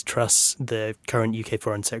 Liz Truss, the current UK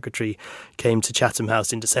Foreign Secretary, came to Chatham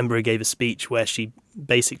House in December and gave a speech where she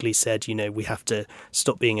basically said, we have to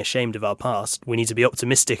stop being ashamed of our past. We need to be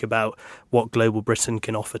optimistic about what global Britain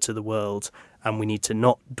can offer to the world, and we need to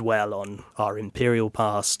not dwell on our imperial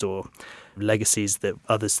past or legacies that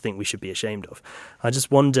others think we should be ashamed of. I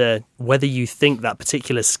just wonder whether you think that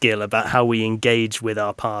particular skill about how we engage with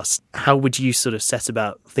our past, how would you sort of set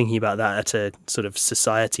about thinking about that at a sort of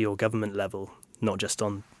society or government level, not just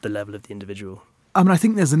on the level of the individual? I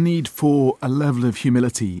think there's a need for a level of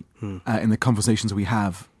humility in the conversations we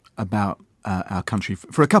have about our country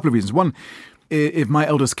for a couple of reasons. One, if my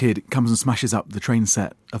eldest kid comes and smashes up the train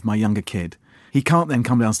set of my younger kid, he can't then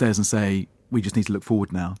come downstairs and say, we just need to look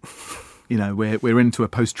forward now. We're into a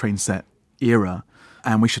post-train set era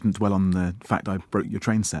and we shouldn't dwell on the fact I broke your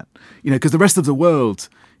train set. Because the rest of the world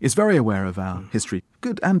is very aware of our history,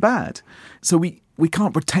 good and bad. So we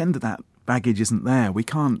can't pretend that baggage isn't there. We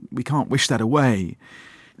can't wish that away.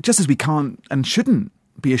 Just as we can't and shouldn't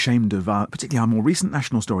be ashamed of particularly our more recent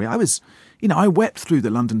national story. I wept through the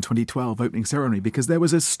London 2012 opening ceremony because there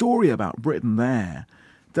was a story about Britain there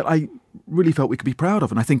that I really felt we could be proud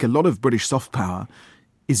of. And I think a lot of British soft power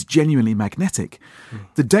is genuinely magnetic.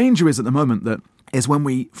 The danger is at the moment that is when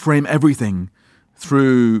we frame everything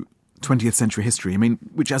through 20th century history. I mean,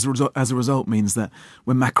 which as a result means that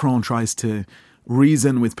when Macron tries to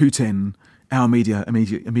reason with Putin, our media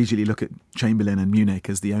immediately look at Chamberlain and Munich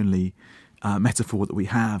as the only metaphor that we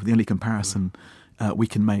have, the only comparison we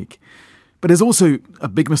can make. But there's also a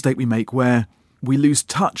big mistake we make where we lose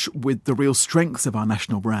touch with the real strengths of our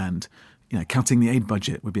national brand. Cutting the aid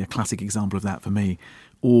budget would be a classic example of that for me,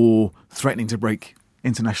 or threatening to break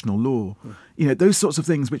international law. Those sorts of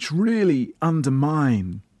things which really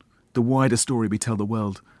undermine the wider story we tell the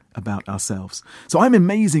world about ourselves. So I'm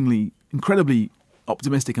incredibly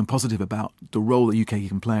optimistic and positive about the role that UK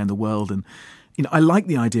can play in the world. And I like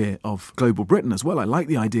the idea of global Britain as well. I like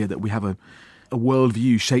the idea that we have a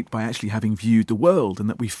worldview shaped by actually having viewed the world, and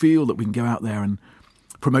that we feel that we can go out there and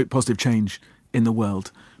promote positive change in the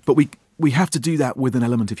world. But we have to do that with an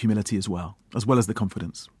element of humility as well as the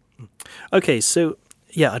confidence. Okay, so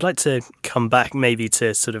I'd like to come back maybe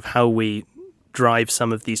to sort of how we drive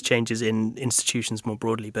some of these changes in institutions more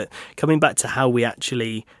broadly, but coming back to how we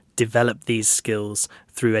actually develop these skills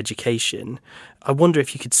through education, I wonder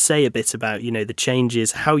if you could say a bit about, the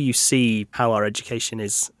changes, how you see how our education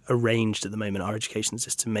is arranged at the moment, our education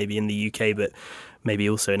system, maybe in the UK, but maybe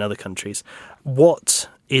also in other countries. What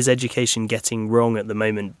is education getting wrong at the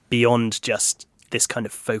moment beyond just this kind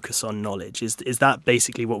of focus on knowledge? Is that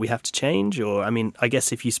basically what we have to change? Or, I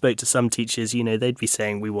guess if you spoke to some teachers, they'd be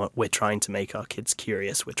saying we're trying to make our kids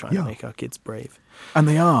curious, we're trying to make our kids brave. And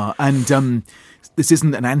they are. And this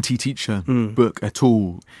isn't an anti-teacher book at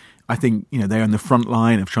all. I think, they're on the front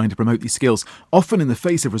line of trying to promote these skills, often in the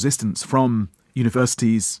face of resistance from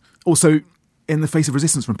universities, also in the face of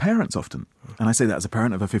resistance from parents often. And I say that as a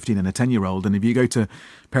parent of a 15 and a 10-year-old. And if you go to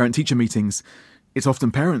parent-teacher meetings, it's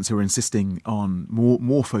often parents who are insisting on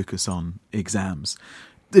more focus on exams.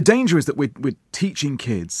 The danger is that we're teaching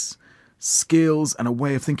kids skills and a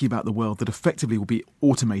way of thinking about the world that effectively will be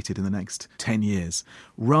automated in the next 10 years,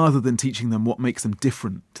 rather than teaching them what makes them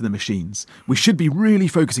different to the machines. We should be really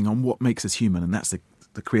focusing on what makes us human, and that's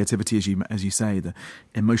the creativity, as you say, the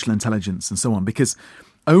emotional intelligence and so on, because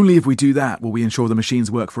only if we do that will we ensure the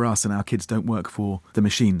machines work for us and our kids don't work for the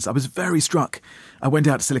machines. I was very struck. I went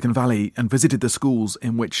out to Silicon Valley and visited the schools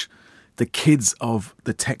in which the kids of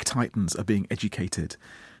the tech titans are being educated.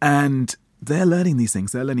 And they're learning these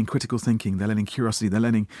things. They're learning critical thinking. They're learning curiosity. They're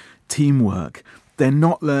learning teamwork. They're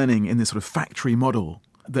not learning in this sort of factory model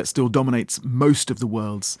that still dominates most of the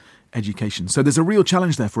world's education. So there's a real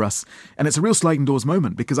challenge there for us. And it's a real sliding doors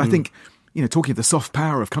moment, because I think, talking of the soft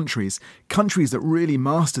power of countries that really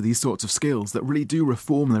master these sorts of skills, that really do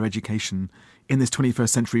reform their education in this 21st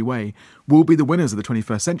century way, will be the winners of the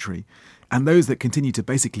 21st century. And those that continue to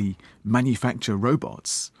basically manufacture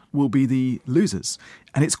robots will be the losers.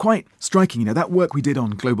 And it's quite striking, that work we did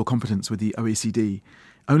on global competence with the OECD,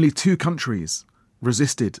 only 2 countries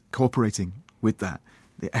resisted cooperating with that,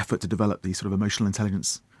 the effort to develop these sort of emotional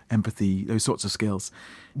intelligence, empathy, those sorts of skills.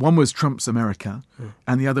 One was Trump's America,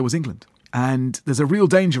 and the other was England. And there's a real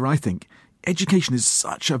danger, I think. Education is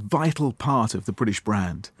such a vital part of the British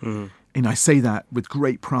brand. And I say that with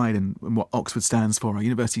great pride in what Oxford stands for, our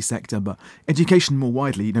university sector, but education more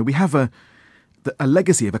widely. We have a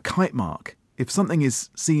legacy of a kite mark. If something is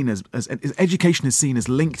seen as education is seen as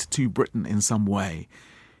linked to Britain in some way,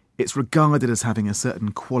 it's regarded as having a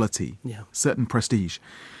certain quality, certain prestige.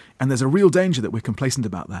 And there's a real danger that we're complacent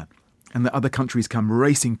about that, and that other countries come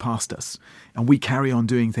racing past us, and we carry on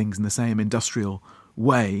doing things in the same industrial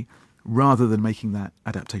way rather than making that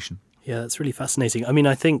adaptation. Yeah, that's really fascinating.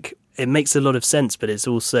 I think it makes a lot of sense, but it's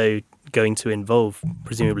also going to involve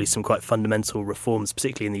presumably some quite fundamental reforms,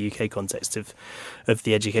 particularly in the UK context of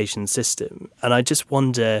the education system. And I just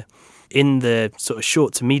wonder, in the sort of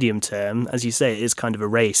short to medium term, as you say, it is kind of a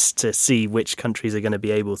race to see which countries are going to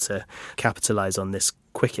be able to capitalise on this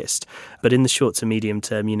quickest. But in the short to medium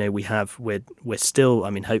term, we're still,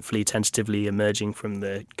 hopefully tentatively emerging from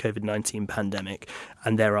the COVID-19 pandemic.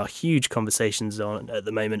 And there are huge conversations on at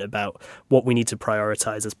the moment about what we need to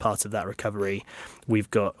prioritise as part of that recovery.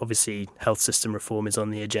 We've got, obviously, health system reform is on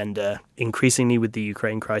the agenda. Increasingly with the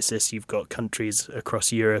Ukraine crisis, you've got countries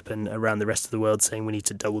across Europe and around the rest of the world saying we need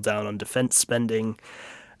to double down on defence spending.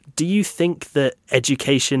 Do you think that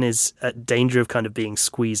education is at danger of kind of being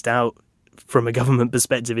squeezed out from a government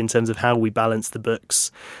perspective in terms of how we balance the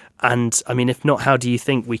books? And I mean, if not, how do you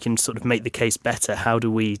think we can sort of make the case better? How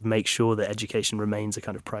do we make sure that education remains a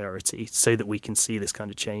kind of priority so that we can see this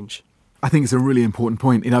kind of change? I think it's a really important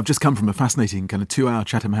point. I've just come from a fascinating kind of 2-hour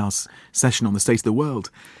Chatham House session on the state of the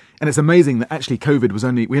world. And it's amazing that actually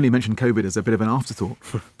we only mentioned COVID as a bit of an afterthought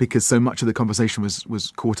because so much of the conversation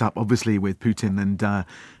was caught up, obviously, with Putin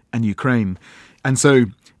and Ukraine. And so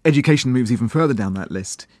education moves even further down that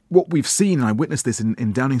list. What we've seen, and I witnessed this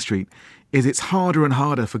in Downing Street, is it's harder and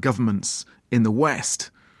harder for governments in the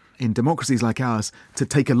West, in democracies like ours, to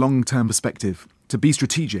take a long-term perspective, to be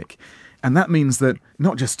strategic. And that means that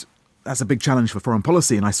not just that's a big challenge for foreign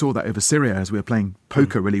policy, and I saw that over Syria as we were playing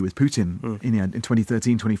poker really with Putin in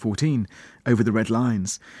 2013, 2014, over the red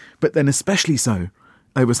lines. But then especially so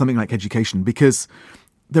over something like education, because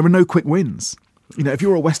there are no quick wins. If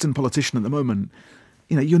you're a Western politician at the moment,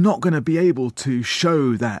 you're not going to be able to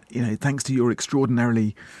show that, thanks to your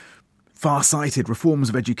extraordinarily far-sighted reforms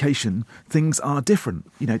of education, things are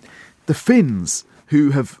different. The Finns, who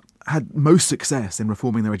have had most success in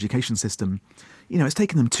reforming their education system, it's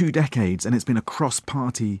taken them 2 decades and it's been a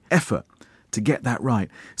cross-party effort to get that right.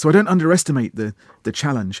 So I don't underestimate the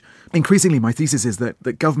challenge. Increasingly, my thesis is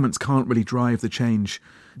that governments can't really drive the change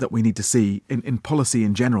that we need to see in policy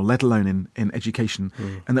in general, let alone in education,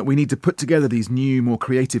 and that we need to put together these new, more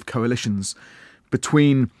creative coalitions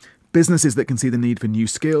between businesses that can see the need for new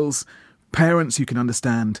skills, parents who can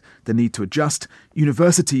understand the need to adjust,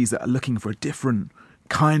 universities that are looking for a different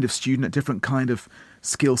kind of student, a different kind of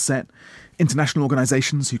skill set, international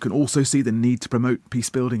organisations who can also see the need to promote peace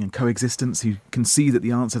building and coexistence, who can see that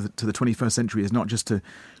the answer to the 21st century is not just to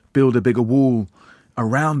build a bigger wall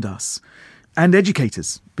around us, and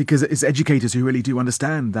educators, because it's educators who really do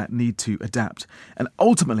understand that need to adapt. And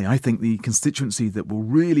ultimately, I think the constituency that will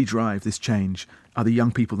really drive this change are the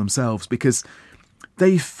young people themselves, because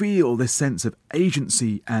they feel this sense of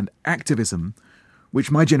agency and activism,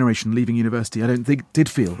 which my generation leaving university, I don't think did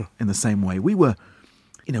feel in the same way. We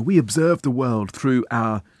observed the world through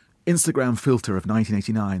our Instagram filter of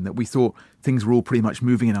 1989, that we thought things were all pretty much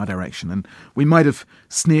moving in our direction. And we might have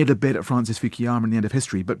sneered a bit at Francis Fukuyama in The End of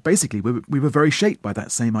History, but basically we were very shaped by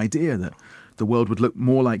that same idea that the world would look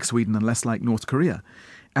more like Sweden and less like North Korea.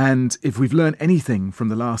 And if we've learned anything from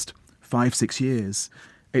the last 5-6 years,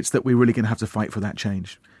 it's that we're really going to have to fight for that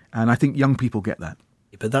change. And I think young people get that.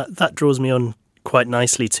 But that draws me on quite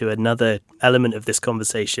nicely to another element of this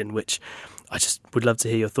conversation, which I just would love to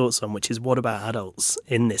hear your thoughts on, which is what about adults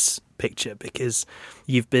in this picture? Because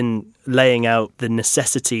you've been laying out the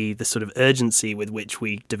necessity, the sort of urgency with which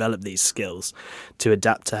we develop these skills to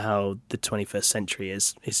adapt to how the 21st century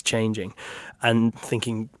is changing. And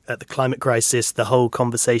thinking at the climate crisis, the whole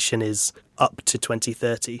conversation is up to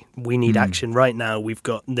 2030. We need action right now. We've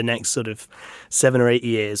got the next sort of 7 or 8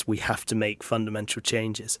 years. We have to make fundamental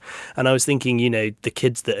changes. And I was thinking, the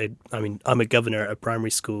kids I'm a governor at a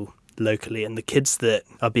primary school locally, and the kids that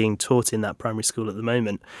are being taught in that primary school at the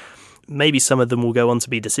moment, maybe some of them will go on to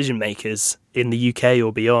be decision makers in the UK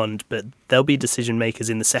or beyond, but they'll be decision makers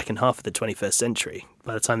in the second half of the 21st century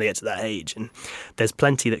by the time they get to that age. And there's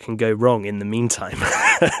plenty that can go wrong in the meantime.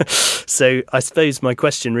 So I suppose my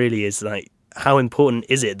question really is, how important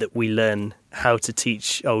is it that we learn how to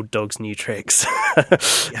teach old dogs new tricks?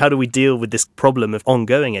 How do we deal with this problem of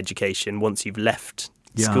ongoing education once you've left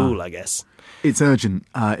school, I guess? It's urgent.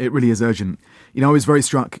 It really is urgent. I was very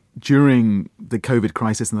struck during the COVID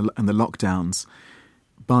crisis and the lockdowns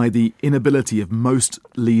by the inability of most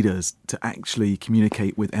leaders to actually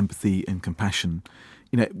communicate with empathy and compassion.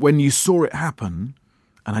 When you saw it happen,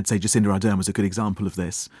 and I'd say Jacinda Ardern was a good example of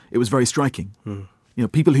this, it was very striking.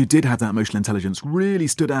 People who did have that emotional intelligence really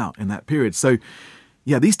stood out in that period. So,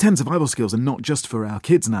 these 10 survival skills are not just for our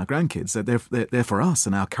kids and our grandkids. They're for us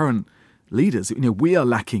and our current leaders. We are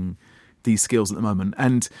lacking these skills at the moment,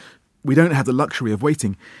 and we don't have the luxury of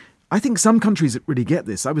waiting. I think some countries really get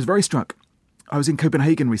this. I was very struck. I was in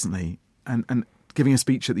Copenhagen recently and giving a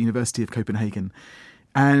speech at the University of Copenhagen,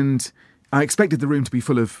 and I expected the room to be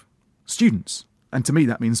full of students. And to me,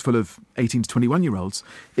 that means full of 18 to 21-year-olds.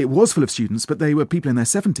 It was full of students, but they were people in their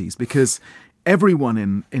 70s, because everyone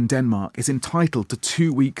in Denmark is entitled to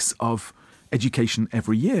 2 weeks of education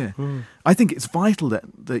every year. I think it's vital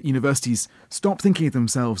that universities stop thinking of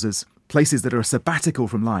themselves as places that are a sabbatical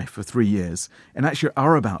from life for 3 years and actually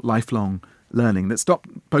are about lifelong learning, that stop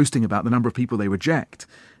boasting about the number of people they reject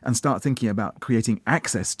and start thinking about creating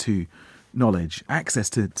access to knowledge, access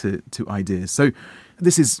to ideas. So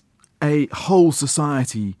this is a whole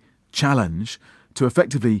society challenge to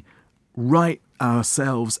effectively write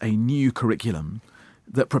ourselves a new curriculum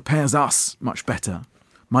that prepares us much better,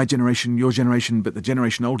 my generation, your generation, but the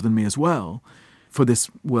generation older than me as well, for this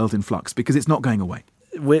world in flux, because it's not going away.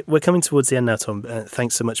 We're coming towards the end now, Tom.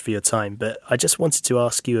 Thanks so much for your time. But I just wanted to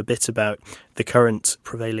ask you a bit about the current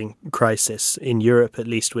prevailing crisis in Europe, at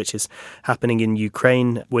least, which is happening in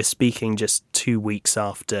Ukraine. We're speaking just 2 weeks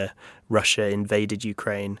after Russia invaded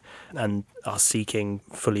Ukraine and are seeking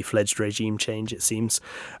fully fledged regime change, it seems,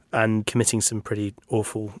 and committing some pretty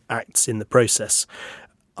awful acts in the process.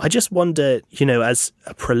 I just wonder, as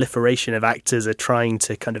a proliferation of actors are trying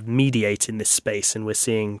to kind of mediate in this space, and we're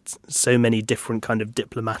seeing so many different kind of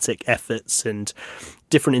diplomatic efforts and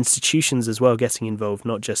different institutions as well getting involved,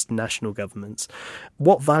 not just national governments.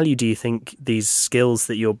 What value do you think these skills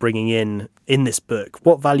that you're bringing in this book,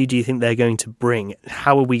 what value do you think they're going to bring?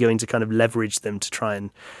 How are we going to kind of leverage them to try and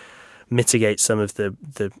mitigate some of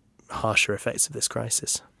the harsher effects of this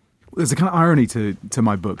crisis? There's a kind of irony to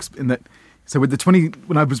my books in that. So with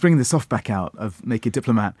when I was bringing the softback out of Naked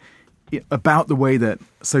Diplomat, about the way that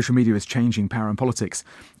social media is changing power and politics,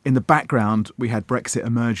 in the background we had Brexit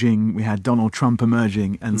emerging, we had Donald Trump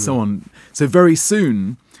emerging, and so on. So very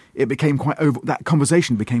soon it became that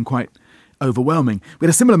conversation became quite overwhelming. We had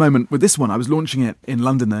a similar moment with this one. I was launching it in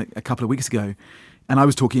London a couple of weeks ago, and I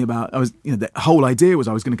was talking about the whole idea was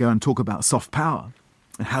I was going to go and talk about soft power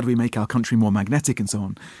and how do we make our country more magnetic and so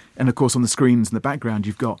on. And of course on the screens in the background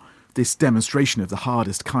you've got this demonstration of the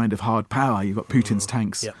hardest kind of hard power. You've got Putin's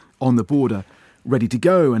tanks on the border ready to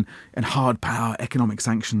go and hard power economic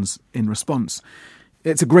sanctions in response.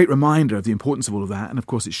 It's a great reminder of the importance of all of that. And of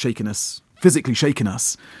course, it's physically shaken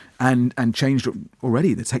us and changed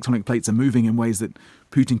already. The tectonic plates are moving in ways that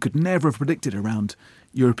Putin could never have predicted around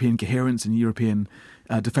European coherence and European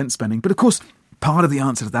defence spending. But of course, part of the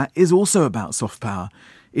answer to that is also about soft power.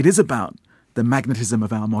 It is about the magnetism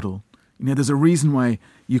of our model. There's a reason why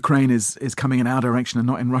Ukraine is coming in our direction and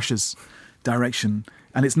not in Russia's direction.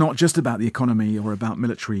 And it's not just about the economy or about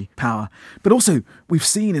military power. But also, we've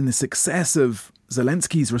seen in the success of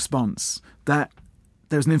Zelensky's response that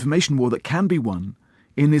there's an information war that can be won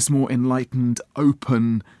in this more enlightened,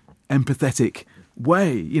 open, empathetic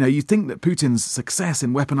way. You'd think that Putin's success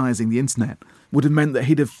in weaponizing the internet would have meant that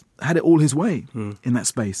he'd have had it all his way in that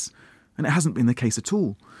space. And it hasn't been the case at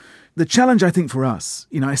all. The challenge, I think, for us,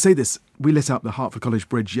 I say this, we lit up the Hertford College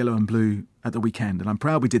Bridge yellow and blue at the weekend, and I'm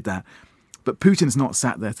proud we did that. But Putin's not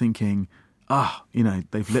sat there thinking,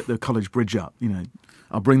 they've lit the college bridge up,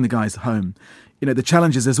 I'll bring the guys home. The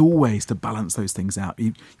challenge is, as always, to balance those things out.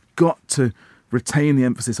 You've got to retain the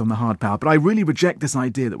emphasis on the hard power. But I really reject this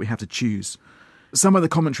idea that we have to choose. Some of the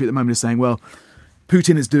commentary at the moment is saying, well,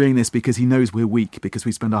 Putin is doing this because he knows we're weak, because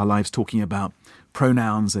we spend our lives talking about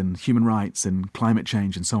pronouns and human rights and climate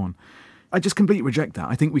change and so on. I just completely reject that.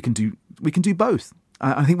 I think we can do both.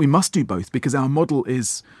 I think we must do both because our model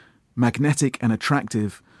is magnetic and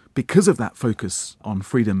attractive because of that focus on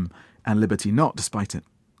freedom and liberty, not despite it.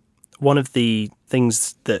 One of the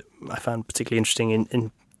things that I found particularly interesting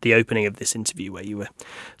in the opening of this interview, where you were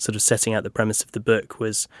sort of setting out the premise of the book,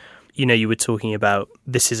 was you were talking about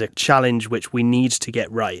this is a challenge which we need to get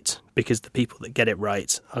right because the people that get it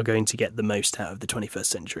right are going to get the most out of the 21st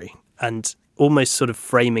century, and almost sort of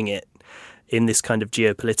framing it in this kind of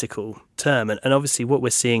geopolitical term. And obviously what we're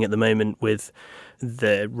seeing at the moment with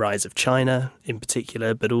the rise of China in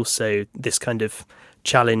particular, but also this kind of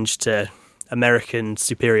challenge to American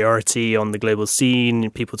superiority on the global scene,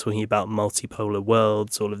 people talking about multipolar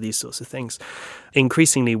worlds, all of these sorts of things.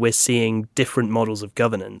 Increasingly, we're seeing different models of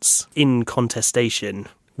governance in contestation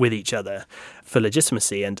with each other for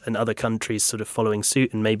legitimacy, and other countries sort of following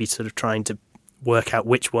suit and maybe sort of trying to work out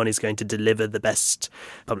which one is going to deliver the best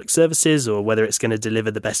public services or whether it's going to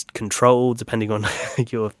deliver the best control, depending on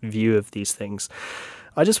your view of these things.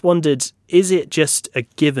 I just wondered, is it just a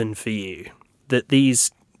given for you that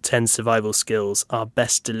these 10 survival skills are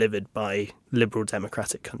best delivered by liberal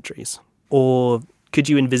democratic countries? Or could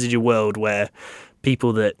you envisage a world where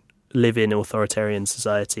people that live in authoritarian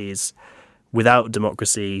societies without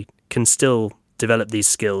democracy can still develop these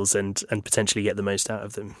skills and potentially get the most out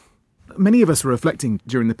of them? Many of us were reflecting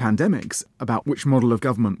during the pandemics about which model of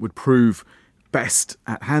government would prove best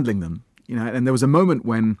at handling them. And there was a moment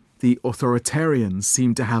when the authoritarians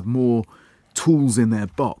seemed to have more tools in their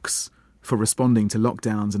box for responding to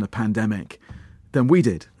lockdowns and a pandemic than we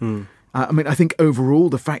did. I think overall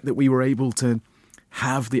the fact that we were able to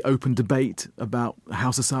have the open debate about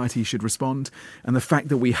how society should respond, and the fact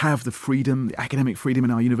that we have the freedom, the academic freedom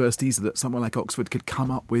in our universities, so that someone like Oxford could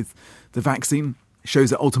come up with the vaccine,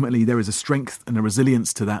 shows that ultimately there is a strength and a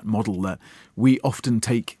resilience to that model that we often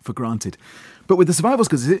take for granted. But with the survival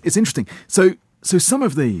skills, it's interesting. So some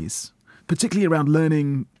of these particularly around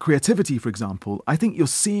learning creativity, for example, I think you're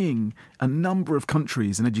seeing a number of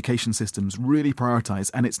countries and education systems really prioritise,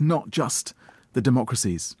 and it's not just the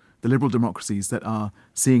democracies, the liberal democracies, that are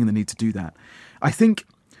seeing the need to do that. I think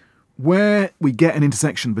where we get an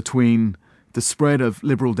intersection between the spread of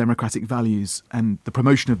liberal democratic values and the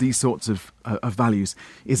promotion of these sorts of values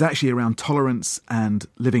is actually around tolerance and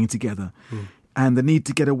living together, and the need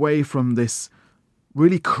to get away from this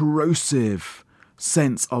really corrosive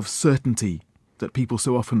sense of certainty that people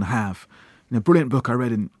so often have. In a brilliant book I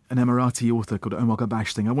read in an Emirati author called Omar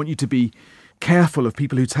Gabash saying, I want you to be careful of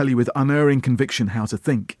people who tell you with unerring conviction how to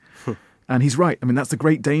think. And he's right. I mean, that's the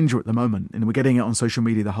great danger at the moment, and we're getting it on social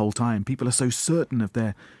media the whole time. People are so certain of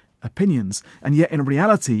their opinions, and yet in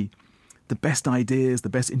reality, the best ideas, the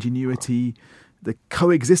best ingenuity, the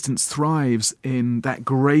coexistence thrives in that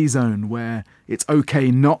grey zone where it's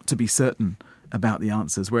okay not to be certain about the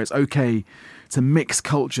answers, where it's okay to mix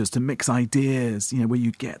cultures, to mix ideas, where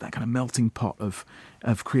you get that kind of melting pot of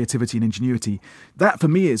creativity and ingenuity. That, for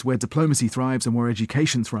me, is where diplomacy thrives and where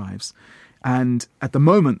education thrives. And at the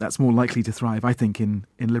moment, that's more likely to thrive, I think, in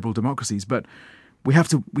liberal democracies. But we have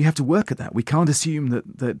to work at that. We can't assume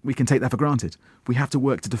that we can take that for granted. We have to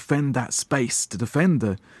work to defend that space, to defend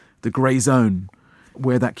the grey zone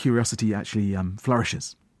where that curiosity actually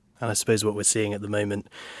flourishes. And I suppose what we're seeing at the moment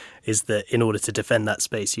is that in order to defend that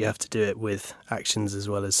space, you have to do it with actions as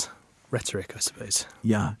well as rhetoric, I suppose.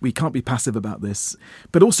 Yeah, we can't be passive about this.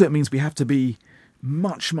 But also it means we have to be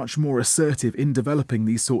much, much more assertive in developing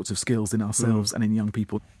these sorts of skills in ourselves and in young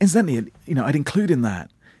people. Incidentally, I'd include in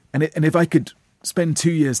that, and if I could spend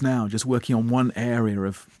 2 years now just working on one area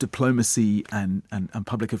of diplomacy and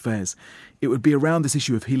public affairs, it would be around this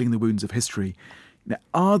issue of healing the wounds of history. Now,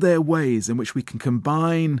 are there ways in which we can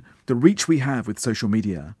combine the reach we have with social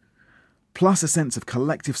media, plus a sense of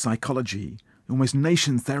collective psychology, almost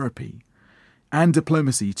nation therapy, and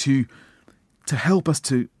diplomacy to help us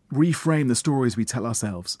to reframe the stories we tell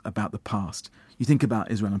ourselves about the past? You think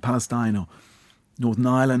about Israel and Palestine or Northern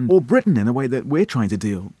Ireland or Britain in a way that we're trying to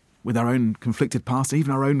deal with our own conflicted past, and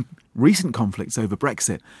even our own recent conflicts over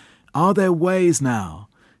Brexit. Are there ways now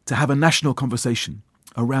to have a national conversation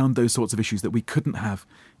around those sorts of issues that we couldn't have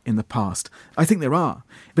in the past? I think there are.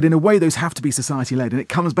 But in a way, those have to be society-led. And it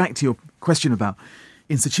comes back to your question about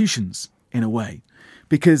institutions, in a way.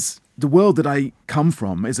 Because the world that I come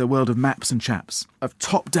from is a world of maps and chaps, of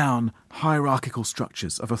top-down hierarchical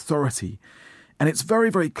structures, of authority. And it's very,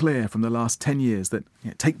 very clear from the last 10 years that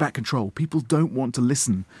take back control. People don't want to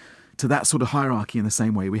listen to that sort of hierarchy in the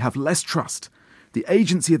same way. We have less trust. The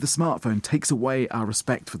agency of the smartphone takes away our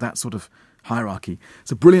respect for that sort of hierarchy.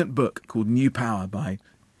 It's a brilliant book called New Power by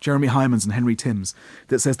Jeremy Hymans and Henry Timms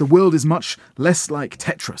that says the world is much less like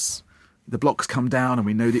Tetris. The blocks come down and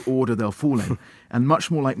we know the order they'll fall in, and much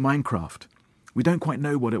more like Minecraft. We don't quite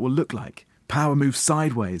know what it will look like. Power moves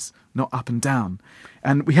sideways, not up and down.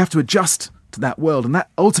 And we have to adjust to that world, and that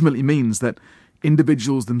ultimately means that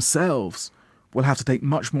individuals themselves will have to take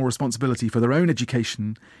much more responsibility for their own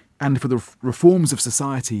education and for the reforms of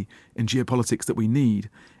society and geopolitics that we need,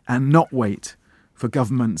 and not wait for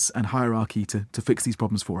governments and hierarchy to fix these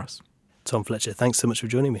problems for us. Tom Fletcher, thanks so much for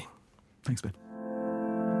joining me. Thanks, Ben.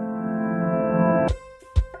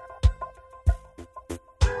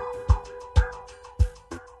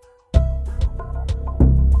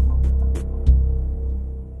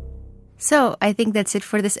 So I think that's it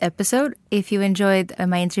for this episode. If you enjoyed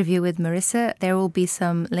my interview with Marisa, there will be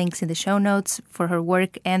some links in the show notes for her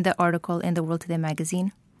work and the article in the World Today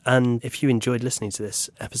magazine. And if you enjoyed listening to this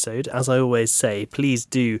episode, as I always say, please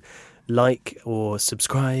do like or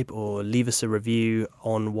subscribe or leave us a review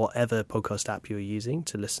on whatever podcast app you're using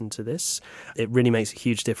to listen to this. It really makes a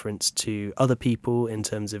huge difference to other people in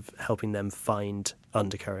terms of helping them find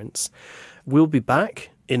undercurrents. We'll be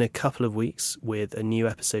back in a couple of weeks with a new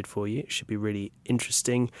episode for you. It should be really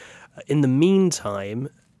interesting. In the meantime,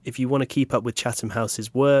 if you want to keep up with Chatham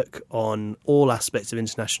House's work on all aspects of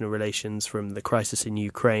international relations, from the crisis in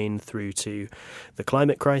Ukraine through to the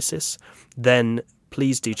climate crisis, then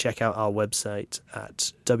please do check out our website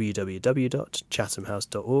at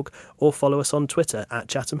www.chathamhouse.org or follow us on Twitter at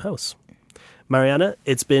Chatham House. Mariana,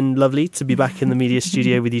 it's been lovely to be back in the media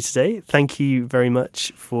studio with you today. Thank you very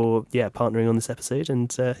much for partnering on this episode, and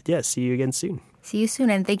see you again soon. See you soon,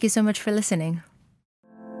 and thank you so much for listening.